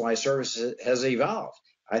ESY services has evolved.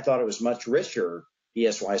 I thought it was much richer,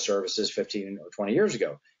 ESY services 15 or 20 years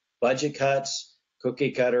ago. Budget cuts,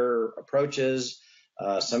 cookie cutter approaches,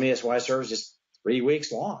 some ESY service just 3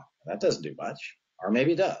 weeks long. That doesn't do much, or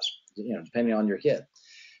maybe it does, depending on your kid.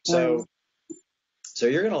 So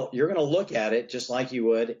you're gonna look at it just like you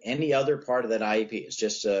would any other part of that IEP. It's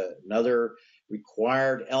just another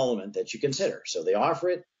required element that you consider. So they offer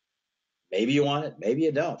it. Maybe you want it, maybe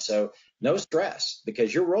you don't. So no stress,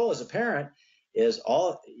 because your role as a parent is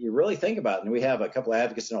all you really think about. And we have a couple of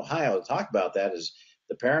advocates in Ohio that talk about that. Is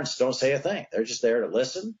the parents don't say a thing. They're just there to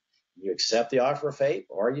listen. You accept the offer of FAPE,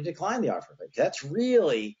 or you decline the offer of FAPE. That's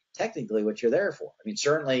really technically what you're there for. I mean,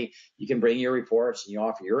 certainly you can bring your reports and you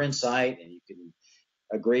offer your insight, and you can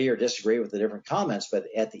agree or disagree with the different comments. But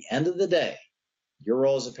at the end of the day, your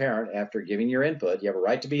role as a parent, after giving your input, you have a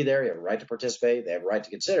right to be there. You have a right to participate. They have a right to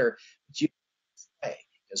consider. But you pay,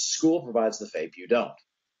 because school provides the FAPE. You don't.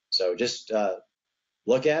 So just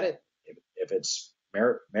look at it. If it's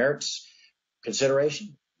merits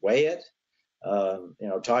consideration, weigh it.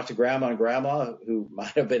 Talk to grandma and grandma who might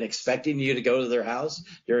have been expecting you to go to their house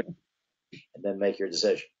and then make your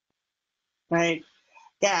decision. Right.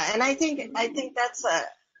 Yeah. And I think that's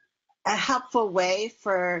a helpful way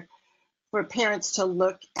for parents to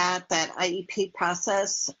look at that IEP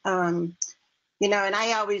process. And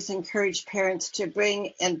I always encourage parents to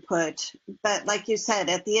bring input, but like you said,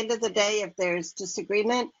 at the end of the day, if there's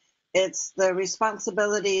disagreement, it's the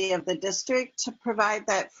responsibility of the district to provide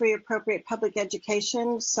that free, appropriate public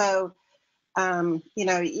education. So, even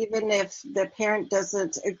if the parent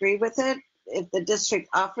doesn't agree with it, if the district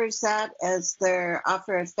offers that as their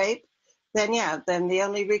offer of FAPE, then the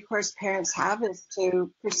only recourse parents have is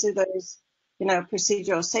to pursue those,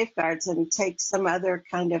 procedural safeguards and take some other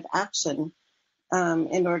kind of action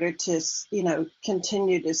in order to,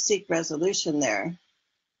 continue to seek resolution there.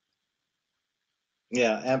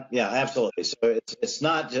 Yeah, absolutely. So it's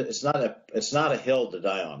not a hill to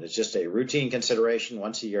die on. It's just a routine consideration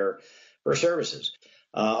once a year for services.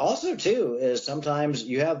 Also, too, is sometimes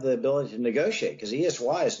you have the ability to negotiate, because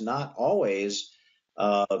ESY is not always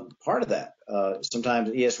part of that.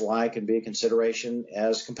 Sometimes ESY can be a consideration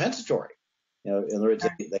as compensatory. In other words,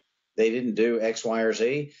 they didn't do X, Y, or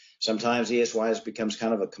Z. Sometimes ESY becomes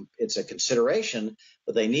kind of it's a consideration,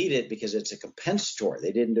 but they need it because it's a compensatory.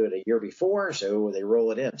 They didn't do it a year before, so they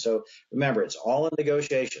roll it in. So remember, it's all in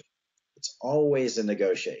negotiation. It's always a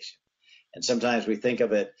negotiation. And sometimes we think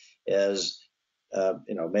of it as,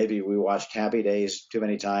 maybe we watched Happy Days too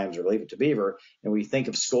many times or Leave It to Beaver, and we think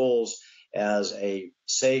of schools as a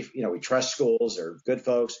safe, we trust schools, they're good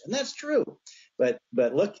folks, and that's true. But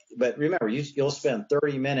remember, you'll spend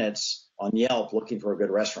 30 minutes on Yelp looking for a good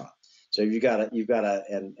restaurant. So you wouldn't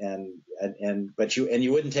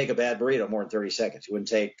take a bad burrito more than 30 seconds. You wouldn't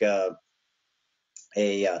take a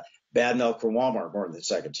bad milk from Walmart more than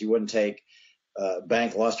seconds. You wouldn't take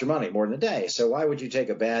bank lost your money more than a day. So why would you take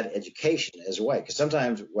a bad education as a way? Because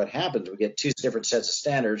sometimes what happens, we get two different sets of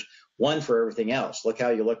standards, one for everything else. Look how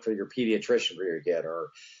you look for your pediatrician for your kid, or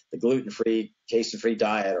the gluten-free, casein-free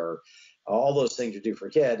diet, or all those things you do for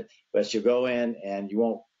a kid. But you go in and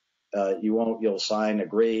you'll sign,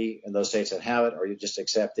 agree in those states that have it, or you just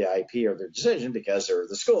accept the IP or their decision because they're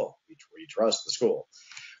the school. You trust the school.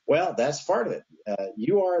 Well, that's part of it.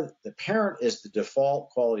 The parent is the default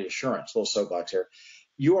quality assurance. Little soapbox here.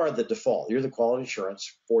 You are the default. You're the quality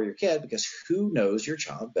assurance for your kid, because who knows your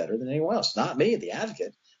child better than anyone else? Not me, the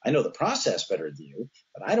advocate. I know the process better than you,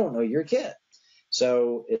 but I don't know your kid.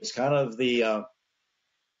 So it's kind of the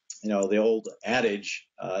old adage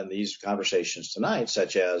in these conversations tonight,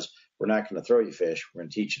 such as, we're not going to throw you fish, we're going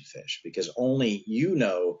to teach you to fish, because only you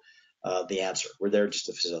know the answer. We're there just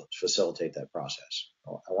to facilitate that process.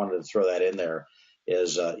 I wanted to throw that in there.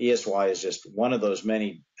 ESY is just one of those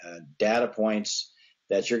many data points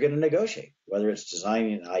that you're going to negotiate, whether it's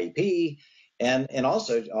designing an IEP. And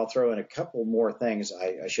also, I'll throw in a couple more things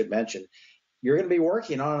I should mention. You're going to be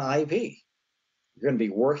working on an IEP. You're going to be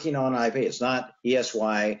working on an IEP. It's not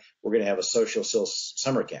ESY, we're going to have a social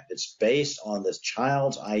summer camp. It's based on this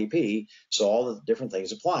child's IEP, so all the different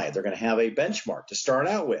things apply. They're going to have a benchmark to start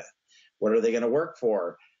out with. What are they going to work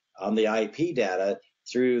for on the IEP data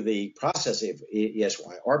through the process of ESY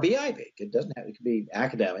or BIP? It could be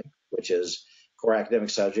academic, which is core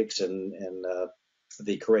academic subjects and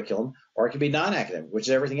the curriculum, or it could be non-academic, which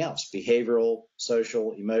is everything else, behavioral,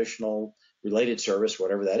 social, emotional, related service,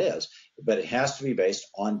 whatever that is. But it has to be based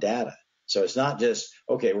on data. So it's not just,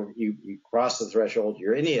 okay, you cross the threshold,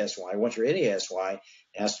 you're in ESY. Once you're in ESY, it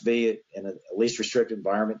has to be in a least restricted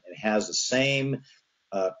environment and has the same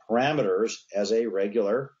parameters as a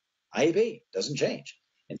regular IEP. Doesn't change.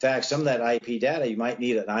 In fact, some of that IEP data, you might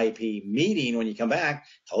need an IEP meeting when you come back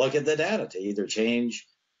to look at the data to either change,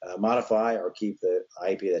 modify, or keep the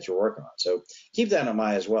IEP that you're working on. So keep that in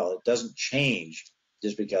mind as well. It doesn't change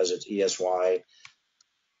just because it's ESY,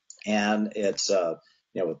 and it's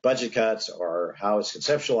with budget cuts or how it's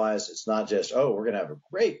conceptualized. It's not just, we're going to have a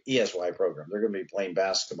great ESY program. They're going to be playing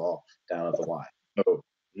basketball down at the Y.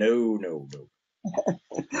 No.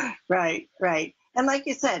 Right. And like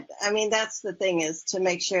you said, I mean, that's the thing, is to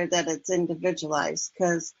make sure that it's individualized,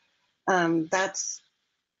 because that's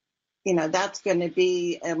going to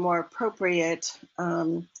be a more appropriate,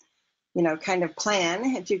 kind of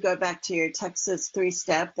plan. If you go back to your Texas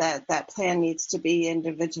 3-step, that plan needs to be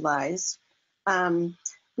individualized.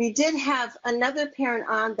 We did have another parent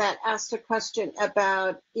on that asked a question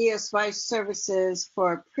about ESY services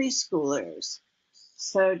for preschoolers.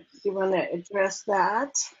 So do you want to address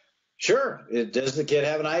that? Sure. Does the kid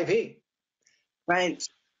have an IEP? Right.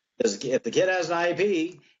 If the kid has an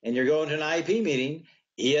IEP and you're going to an IEP meeting,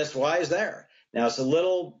 ESY is there. Now, it's a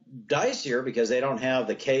little dicier because they don't have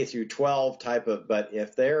the K through 12 type of, but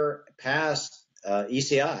if they're past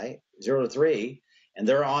ECI 0 to 3 and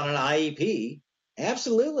they're on an IEP,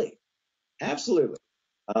 absolutely.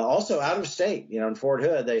 Also out of state, in Fort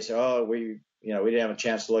Hood, they say, we didn't have a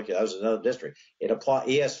chance to look at it. That was another district.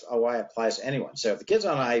 ESY applies to anyone. So if the kid's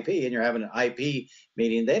on an IEP and you're having an IEP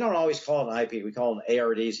meeting, they don't always call it an IEP. We call them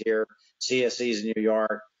ARDs here, CSCs in New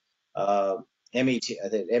York,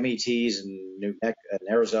 METs in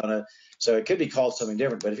Arizona. So it could be called something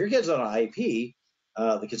different. But if your kid's on an IEP,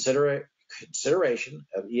 the consideration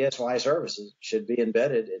of ESY services should be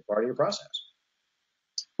embedded in part of your process.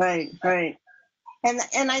 Right.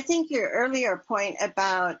 And I think your earlier point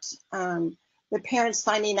about the parents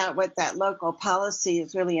finding out what that local policy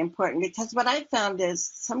is really important, because what I found is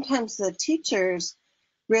sometimes the teachers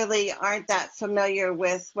really aren't that familiar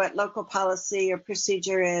with what local policy or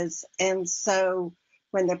procedure is. And so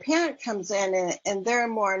when the parent comes in and they're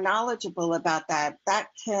more knowledgeable about that, that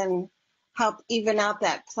can help even out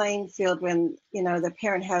that playing field when, the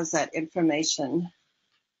parent has that information.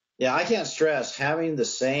 Yeah, I can't stress having the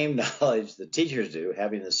same knowledge the teachers do,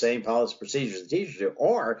 having the same policy procedures the teachers do,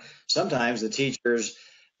 or sometimes the teachers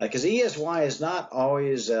because ESY is not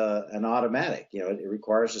always an automatic. It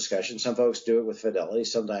requires discussion. Some folks do it with fidelity,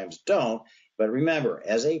 sometimes don't. But remember,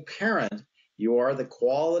 as a parent, you are the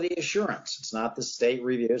quality assurance. It's not the state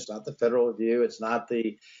review. It's not the federal review. It's not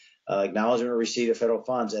the acknowledgement of receipt of federal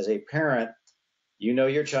funds. As a parent, you know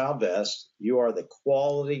your child best. You are the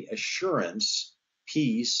quality assurance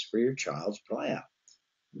piece for your child's plan.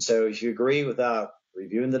 And so if you agree without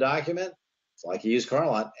reviewing the document, it's like a used car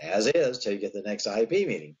lot, as is, till you get the next IEP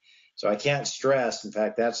meeting. So I can't stress, in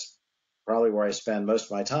fact, that's probably where I spend most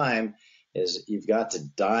of my time, is you've got to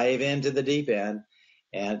dive into the deep end,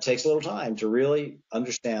 and it takes a little time to really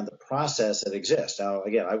understand the process that exists. Now,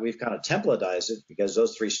 again, we've kind of templatized it because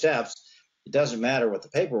those 3 steps, it doesn't matter what the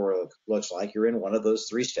paperwork looks like. You're in one of those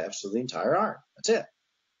 3 steps of the entire art. That's it.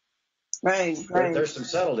 Right. There's some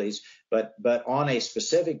subtleties, but on a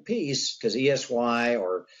specific piece, because ESY,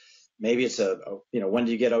 or maybe it's when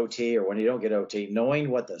do you get OT or when you don't get OT,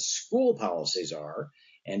 knowing what the school policies are,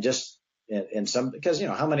 and because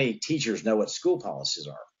how many teachers know what school policies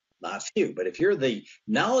are? Not few. But if you're the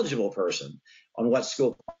knowledgeable person on what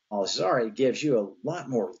school policies are, it gives you a lot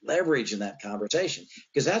more leverage in that conversation,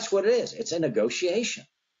 because that's what it is. It's a negotiation,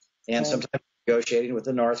 and sometimes negotiating with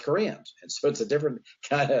the North Koreans. And so it's a different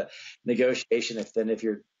kind of negotiation than if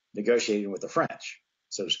you're negotiating with the French,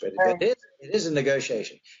 so to speak. But it is a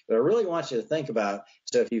negotiation. But I really want you to think about,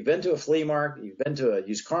 so if you've been to a flea market, you've been to a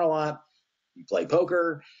used car lot, you play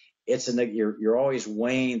poker, you're always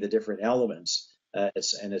weighing the different elements.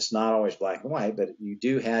 It's not always black and white, but you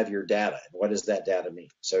do have your data. And what does that data mean?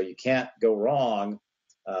 So you can't go wrong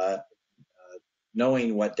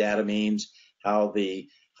knowing what data means, how they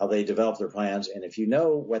develop their plans, and if you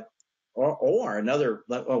know what, or another,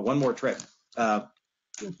 one more trick.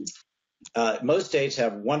 Most states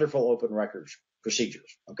have wonderful open records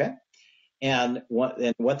procedures. Okay. And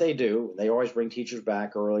what they do, they always bring teachers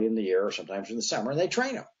back early in the year, or sometimes in the summer, and they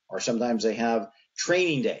train them, or sometimes they have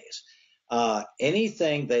training days.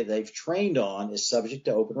 Anything they've trained on is subject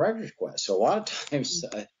to open records requests. So a lot of times,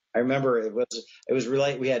 I remember it was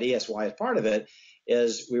related. We had ESY as part of it.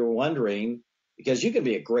 Is we were wondering, because you can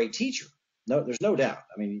be a great teacher. No, there's no doubt.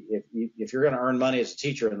 I mean, if you're going to earn money as a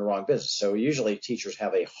teacher in the wrong business. So usually teachers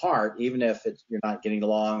have a heart, even if you're not getting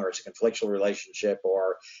along, or it's a conflictual relationship,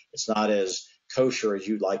 or it's not as kosher as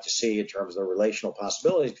you'd like to see in terms of the relational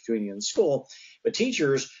possibilities between you and the school. But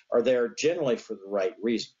teachers are there generally for the right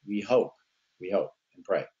reason. We hope and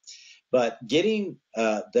pray. But getting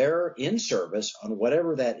their in-service on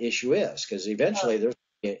whatever that issue is, because eventually there's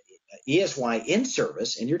ESY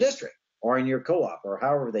in-service in your district or in your co-op or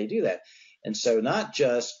however they do that. And so not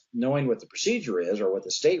just knowing what the procedure is or what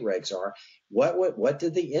the state regs are, what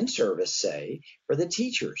did the in-service say for the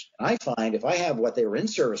teachers? And I find if I have what they were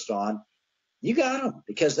in-serviced on, you got them,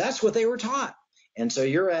 because that's what they were taught. And so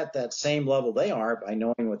you're at that same level they are by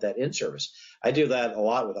knowing what that in-service. I do that a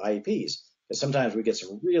lot with IEPs, because sometimes we get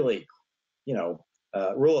some really,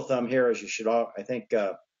 rule of thumb here is you should all, I think,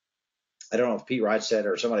 I don't know if Pete Wright said it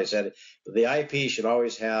or somebody said it, but the IEP should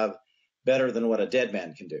always have better than what a dead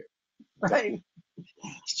man can do. Right.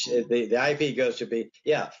 The IEP goes to be,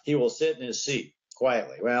 he will sit in his seat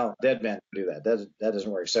quietly. Well, dead man can do that. That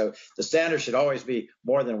doesn't work. So the standard should always be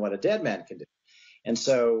more than what a dead man can do. And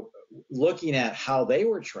so looking at how they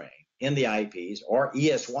were trained in the IEPs, or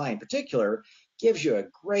ESY in particular, gives you a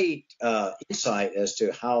great insight as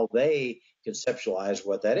to how they conceptualize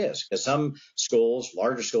what that is. Because some schools,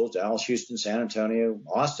 larger schools, Dallas, Houston, San Antonio,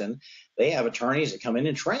 Austin, they have attorneys that come in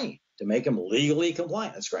and train to make them legally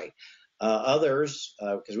compliant. That's great. Others,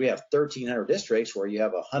 because we have 1,300 districts where you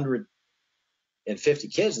have 150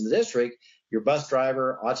 kids in the district, your bus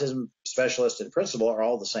driver, autism specialist, and principal are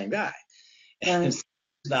all the same guy. And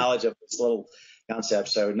knowledge of this little concept.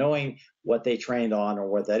 So knowing what they trained on or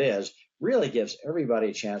what that is really gives everybody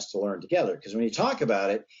a chance to learn together. Because when you talk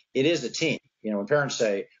about it, it is a team. When parents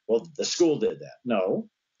say, well, the school did that. No,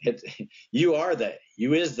 you are they.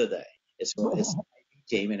 You is the they. It's a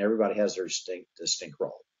team, and everybody has their distinct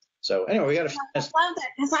role. So anyway, we got to. I love that,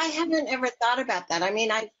 because I haven't ever thought about that. I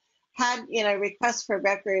mean, I've had, requests for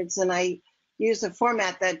records, and I use a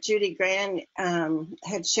format that Judy Gran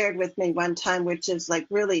had shared with me one time, which is like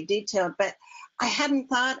really detailed, but I hadn't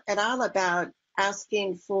thought at all about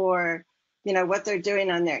asking for, what they're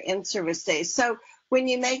doing on their in-service days. So when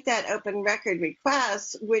you make that open record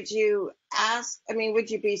request, would you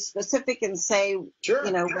be specific and say, sure,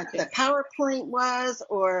 what the PowerPoint was,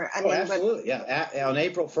 or, absolutely. On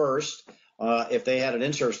April 1st, if they had an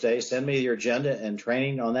in-service day, send me your agenda and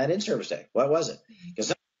training on that in-service day. What was it? Because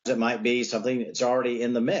sometimes it might be something that's already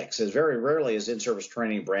in the mix. As very rarely is in-service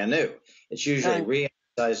training brand new. It's usually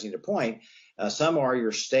re-emphasizing the point. Some are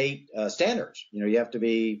your state standards. You have to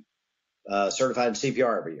be certified in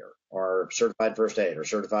CPR every year, or certified first aid, or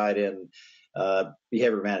certified in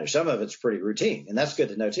behavior management. Some of it's pretty routine, and that's good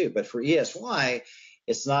to know too. But for ESY,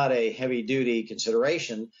 it's not a heavy duty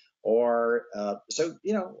consideration. Or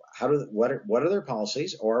what are their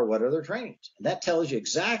policies, or what are their trainings? And that tells you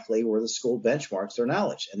exactly where the school benchmarks their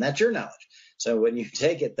knowledge, and that's your knowledge. So when you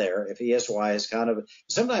take it there, if ESY is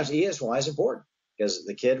sometimes ESY is important because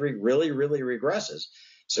the kid really regresses.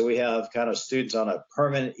 So we have kind of students on a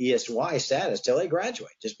permanent ESY status till they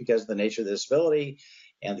graduate, just because of the nature of the disability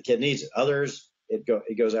and the kid needs it. Others, it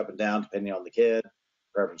goes up and down depending on the kid,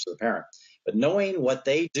 preference of the parent. But knowing what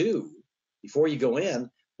they do before you go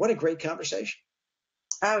in, what a great conversation.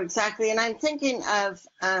 Oh, exactly. And I'm thinking of,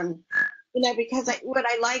 because what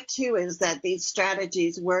I like too is that these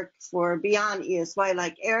strategies work for beyond ESY.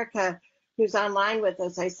 Like Erica, who's online with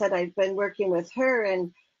us, I said I've been working with her,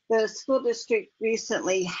 and the school district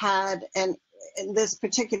recently had, and in this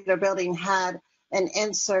particular building had an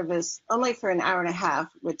in-service only for an hour and a half,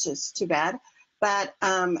 which is too bad, but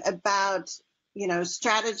about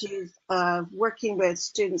strategies of working with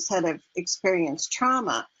students that have experienced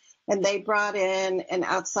trauma. And they brought in an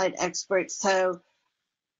outside expert. So,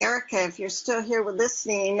 Erica, if you're still here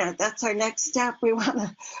listening, that's our next step. We want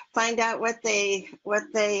to find out what they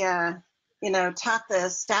taught the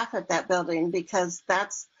staff at that building, because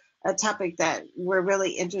that's a topic that we're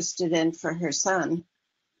really interested in for her son.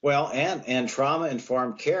 Well, and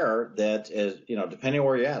trauma-informed care, that is, depending on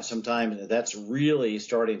where you're at, sometimes that's really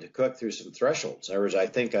starting to cook through some thresholds. There was, I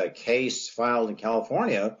think, a case filed in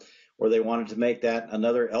California where they wanted to make that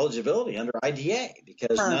another eligibility under IDA,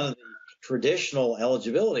 because none of the traditional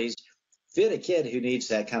eligibilities fit a kid who needs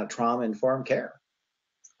that kind of trauma-informed care.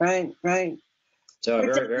 Right. So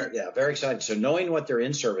very exciting. So knowing what their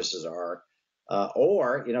in-services are,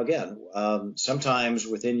 or, sometimes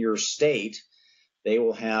within your state, they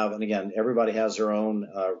will have, and again, everybody has their own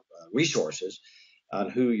resources on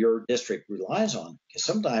who your district relies on, because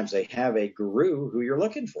sometimes they have a guru who you're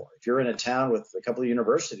looking for. If you're in a town with a couple of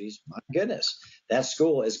universities, my goodness, that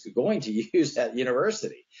school is going to use that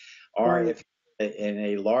university. Or if you're in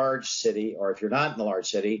a large city, or if you're not in a large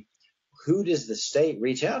city, who does the state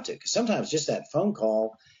reach out to? Because sometimes just that phone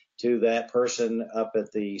call to that person up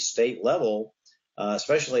at the state level,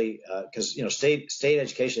 especially because state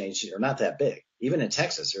education agencies are not that big. Even in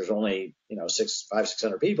Texas, there's only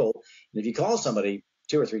 600 people, and if you call somebody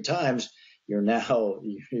 2 or 3 times, you're now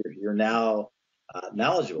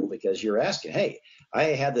knowledgeable, because you're asking, hey, I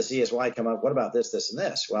had this ESY come up. What about this, this, and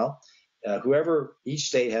this? Well, each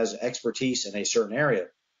state has expertise in a certain area.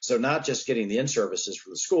 So not just getting the in-services for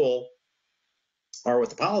the school, or what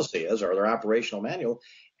the policy is, or their operational manual.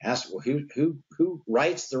 Ask, well, who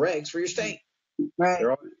writes the regs for your state? Right.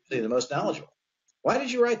 They're obviously the most knowledgeable. Why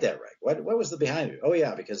did you write that reg? What was the behind it? Oh,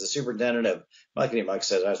 yeah, because the superintendent of Muckety-Muck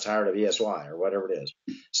says I was tired of ESY, or whatever it is.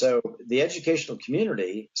 So the educational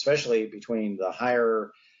community, especially between the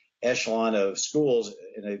higher echelon of schools,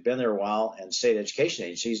 and they've been there a while, and state education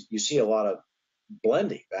agencies, you see a lot of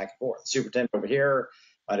blending back and forth. The superintendent over here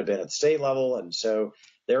might have been at the state level, and so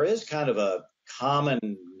there is kind of a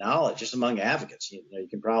common knowledge just among advocates. You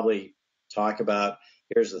can probably talk about,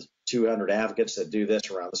 here's the 200 advocates that do this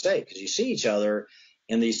around the state, because you see each other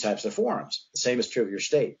in these types of forums. The same is true of your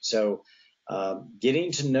state. So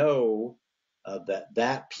getting to know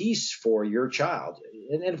that piece for your child,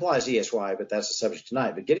 and it applies to ESY, but that's the subject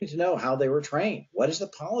tonight, but getting to know how they were trained. What is the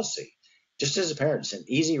policy? Just as a parent, it's an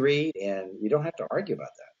easy read, and you don't have to argue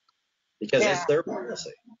about that, because it's their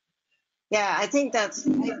policy. Yeah, I think that's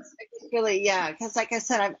really, because like I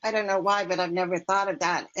said, I don't know why, but I've never thought of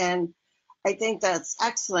that. And I think that's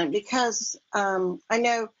excellent, because I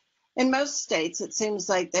know in most states, it seems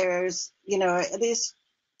like there's, at least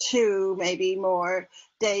 2, maybe more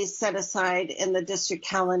days set aside in the district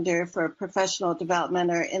calendar for professional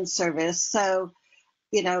development or in-service. So,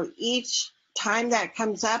 each time that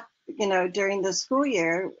comes up, during the school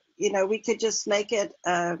year, we could just make it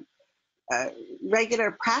a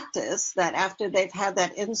regular practice that after they've had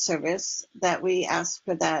that in-service, that we ask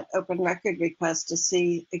for that open record request to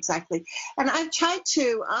see exactly. And I've tried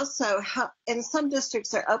to also help, and some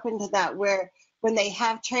districts are open to that, where when they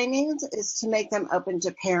have trainings is to make them open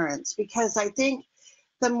to parents, because I think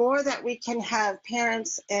the more that we can have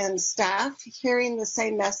parents and staff hearing the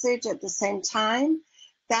same message at the same time,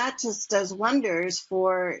 that just does wonders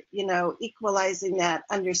for, equalizing that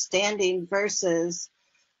understanding versus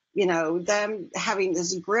them having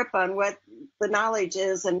this grip on what the knowledge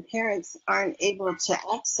is, and parents aren't able to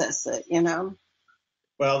access it,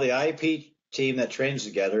 Well, the IEP team that trains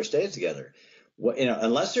together stays together.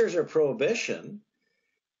 unless there's a prohibition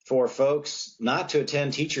for folks not to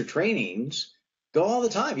attend teacher trainings, go all the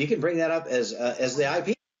time. You can bring that up as the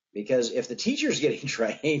IP, because if the teacher's getting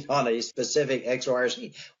trained on a specific X, Y, or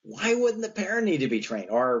Z, why wouldn't the parent need to be trained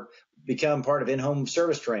or become part of in-home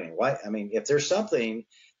service training? Why? I mean, if there's something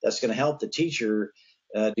that's going to help the teacher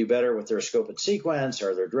do better with their scope and sequence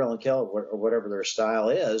or their drill and kill or whatever their style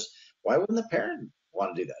is, why wouldn't the parent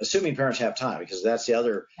want to do that? Assuming parents have time, because that's the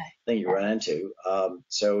other thing you run into.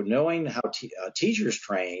 So knowing how teachers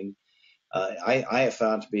train, I have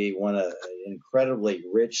found to be an incredibly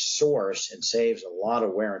rich source and saves a lot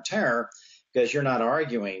of wear and tear, because you're not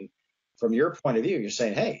arguing from your point of view. You're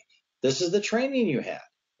saying, hey, this is the training you had.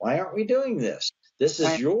 Why aren't we doing this? This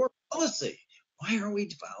is your policy. Why aren't we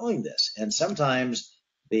following this? And sometimes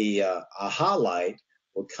the aha light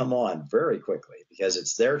will come on very quickly, because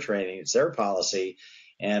it's their training, it's their policy,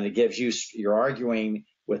 and it gives you're arguing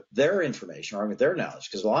with their information, arguing with their knowledge.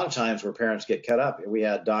 Because a lot of times where parents get cut up, we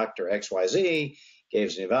had Dr. XYZ gave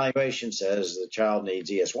us an evaluation, says the child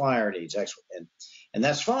needs ESY or needs X, and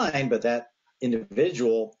that's fine, but that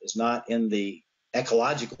individual is not in the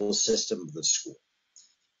ecological system of the school.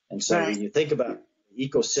 And so when you think about the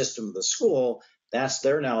ecosystem of the school, that's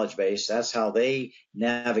their knowledge base. That's how they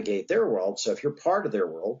navigate their world. So if you're part of their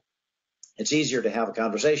world, it's easier to have a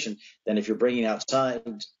conversation than if you're bringing outside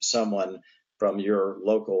someone from your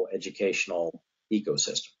local educational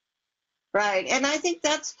ecosystem. Right. And I think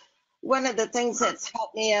that's one of the things that's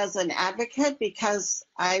helped me as an advocate, because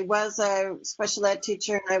I was a special ed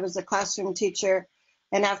teacher and I was a classroom teacher.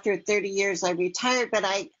 And after 30 years, I retired. But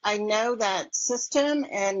I know that system.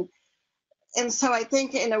 And so I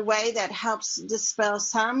think in a way that helps dispel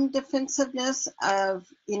some defensiveness of,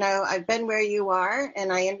 I've been where you are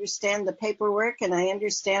and I understand the paperwork and I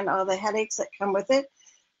understand all the headaches that come with it.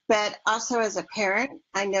 But also as a parent,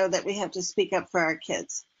 I know that we have to speak up for our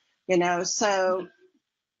kids, so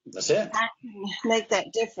that's it. That can make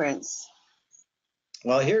that difference.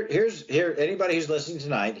 Well, here, anybody who's listening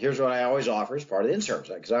tonight, here's what I always offer as part of the in-service,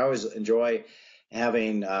 because I always enjoy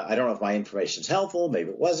having, I don't know if my information is helpful, maybe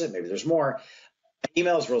it wasn't, maybe there's more. My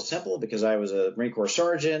email is real simple, because I was a Marine Corps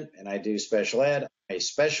sergeant and I do special ed. I'm a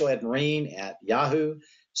special ed Marine at Yahoo.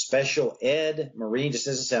 Special ed Marine, just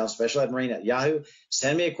as it sounds, special ed Marine at Yahoo.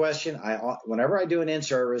 Send me a question. Whenever I do an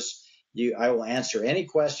in-service, I will answer any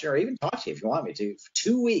question or even talk to you if you want me to. For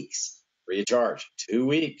 2 weeks, free of charge. 2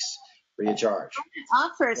 weeks, free of charge.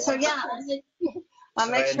 Offer. So yeah, I'll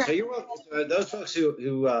make sure. So you're welcome. So those folks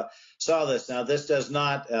who saw this, now this does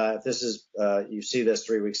not. This is you see this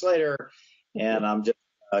 3 weeks later, and I'm just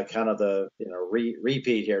kind of the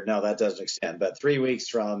repeat here. No, that doesn't extend. But 3 weeks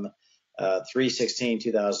from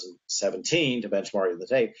 3/16/2017 to benchmark the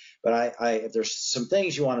tape. But if there's some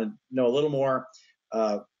things you want to know a little more.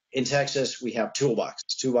 In Texas, we have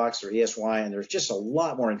toolboxes or ESY, and there's just a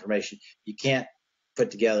lot more information you can't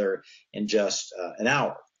put together in just an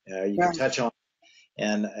hour. You can touch on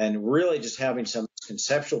and really just having some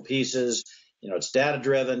conceptual pieces. It's data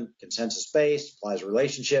driven, consensus based, applies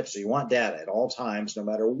relationships. So you want data at all times, no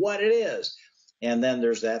matter what it is. And then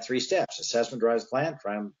there's that 3 steps: assessment drives the plan,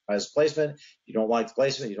 plan drives the placement. You don't like the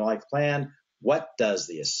placement, you don't like the plan. What does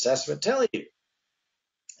the assessment tell you?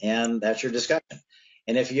 And that's your discussion.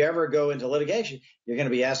 And if you ever go into litigation, you're going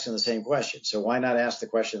to be asking the same question. So why not ask the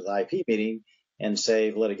question at the IP meeting and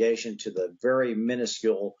save litigation to the very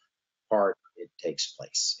minuscule part it takes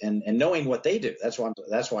place? And knowing what they do, that's why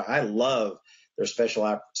I love their special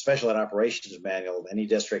ed operations manual of any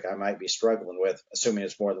district I might be struggling with, assuming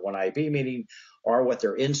it's more than one IP meeting, or what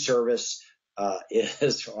their in-service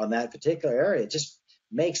is on that particular area. It just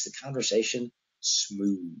makes the conversation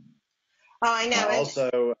smooth. Oh, I know.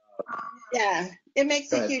 Also, yeah, it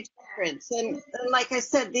makes a huge difference. And like I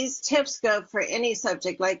said, these tips go for any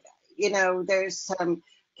subject. Like, there's some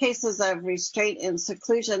cases of restraint and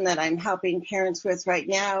seclusion that I'm helping parents with right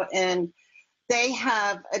now. And they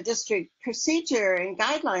have a district procedure and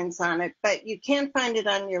guidelines on it, but you can't find it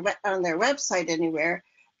on their website anywhere.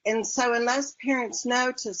 And so unless parents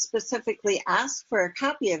know to specifically ask for a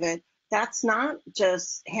copy of it, that's not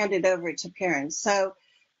just handed over to parents. So,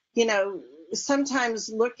 sometimes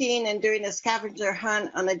looking and doing a scavenger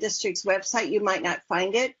hunt on a district's website, you might not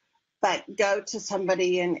find it, but go to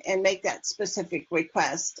somebody and make that specific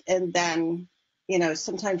request. And then,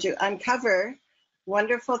 sometimes you uncover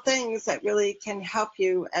wonderful things that really can help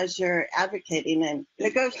you as you're advocating and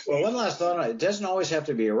negotiating. Well, one last thought on it. It doesn't always have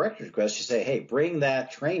to be a record request. You say, hey, bring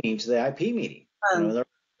that training to the IP meeting.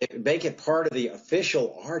 Make it part of the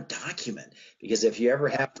official R document, because if you ever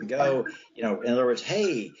have to go, in other words,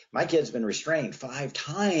 hey, my kid's been restrained 5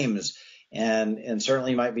 times and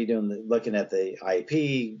certainly might be looking at the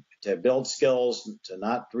IEP to build skills, to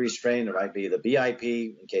not restrain. There might be the BIP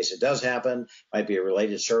in case it does happen, might be a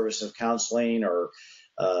related service of counseling or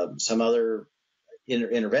some other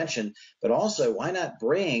intervention. But also, why not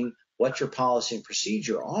bring what your policy and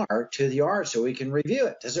procedure are to the yard so we can review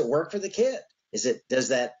it? Does it work for the kid? Does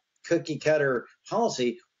that cookie cutter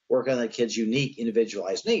policy work on the kid's unique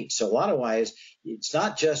individualized needs? So a lot of ways, it's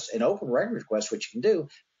not just an open record request, which you can do.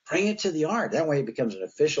 Bring it to the yard. That way it becomes an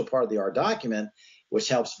official part of the yard document, which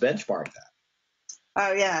helps benchmark that.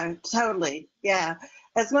 Oh, yeah, totally. Yeah.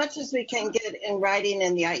 As much as we can get in writing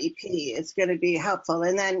in the IEP, it's going to be helpful.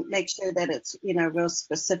 And then make sure that it's, real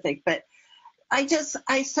specific. But I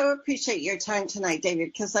so appreciate your time tonight, David,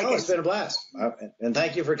 because it's been a blast. And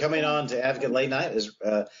thank you for coming on to Advocate Late Night.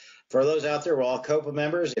 For those out there, we're all COPA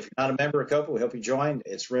members. If you're not a member of COPA, we hope you join.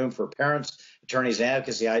 It's room for parents, attorneys, and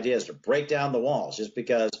advocates. The idea is to break down the walls. Just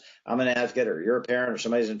because I'm an advocate or you're a parent or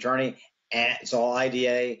somebody's an attorney, it's all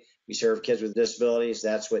IDA. We serve kids with disabilities.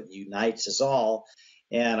 That's what unites us all.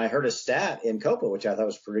 And I heard a stat in COPA, which I thought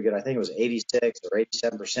was pretty good. I think it was 86 or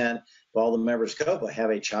 87% of all the members of COPA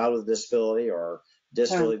have a child with a disability or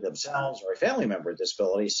disability themselves or a family member with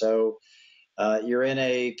disability. So you're in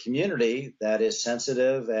a community that is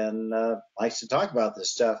sensitive and likes to talk about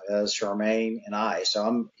this stuff, as Charmaine and I.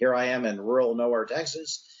 So here I am in rural nowhere,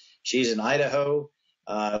 Texas. She's in Idaho.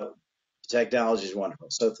 Technology is wonderful.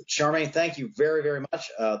 So Charmaine, thank you very, very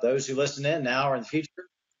much. Those who listen in now or in the future,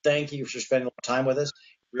 thank you for spending a lot of time with us.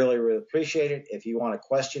 Really, really appreciate it. If you want a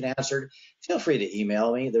question answered, feel free to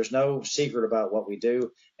email me. There's no secret about what we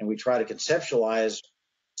do, and we try to conceptualize,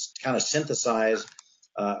 kind of synthesize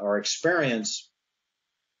our experience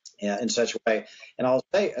in such a way. And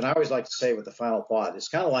I always like to say with the final thought, it's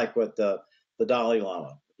kind of like with the Dalai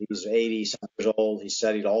Lama. He's 80 years old. He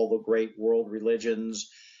studied all the great world religions,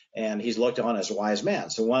 and he's looked on as a wise man.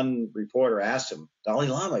 So one reporter asked him, Dalai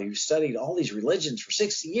Lama, you've studied all these religions for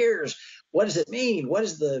 60 years. What does it mean? What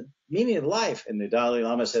is the meaning of life? And the Dalai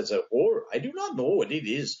Lama says, I do not know what it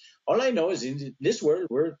is. All I know is in this world,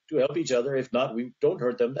 we're to help each other. If not, we don't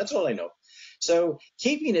hurt them. That's all I know. So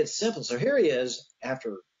keeping it simple. So here he is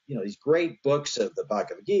after these great books of the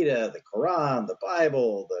Bhagavad Gita, the Quran, the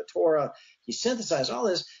Bible, the Torah. He synthesized all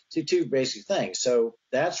this to two basic things. So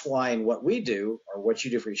that's why in what we do, or what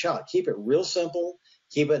you do for your child, keep it real simple,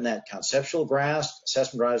 keep it in that conceptual grasp.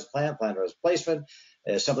 Assessment drives plan drives placement.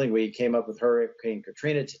 Something we came up with Hurricane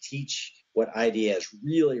Katrina to teach what IDEA is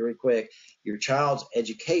really, really quick. Your child's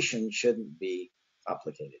education shouldn't be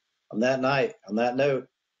complicated. On that note,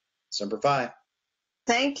 Semper Fi.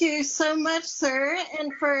 Thank you so much, sir.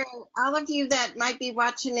 And for all of you that might be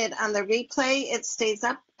watching it on the replay, it stays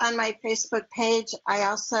up on my Facebook page. I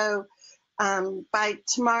also, by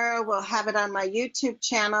tomorrow, will have it on my YouTube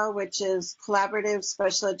channel, which is Collaborative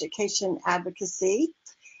Special Education Advocacy.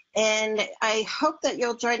 And I hope that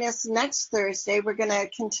you'll join us next Thursday. We're going to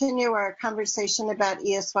continue our conversation about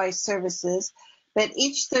ESY services. But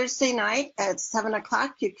each Thursday night at 7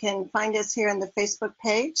 o'clock, you can find us here on the Facebook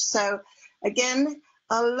page. So again,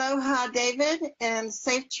 aloha, David, and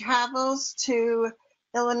safe travels to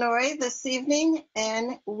Illinois this evening,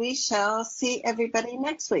 and we shall see everybody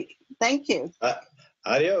next week. Thank you.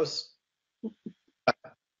 Adios.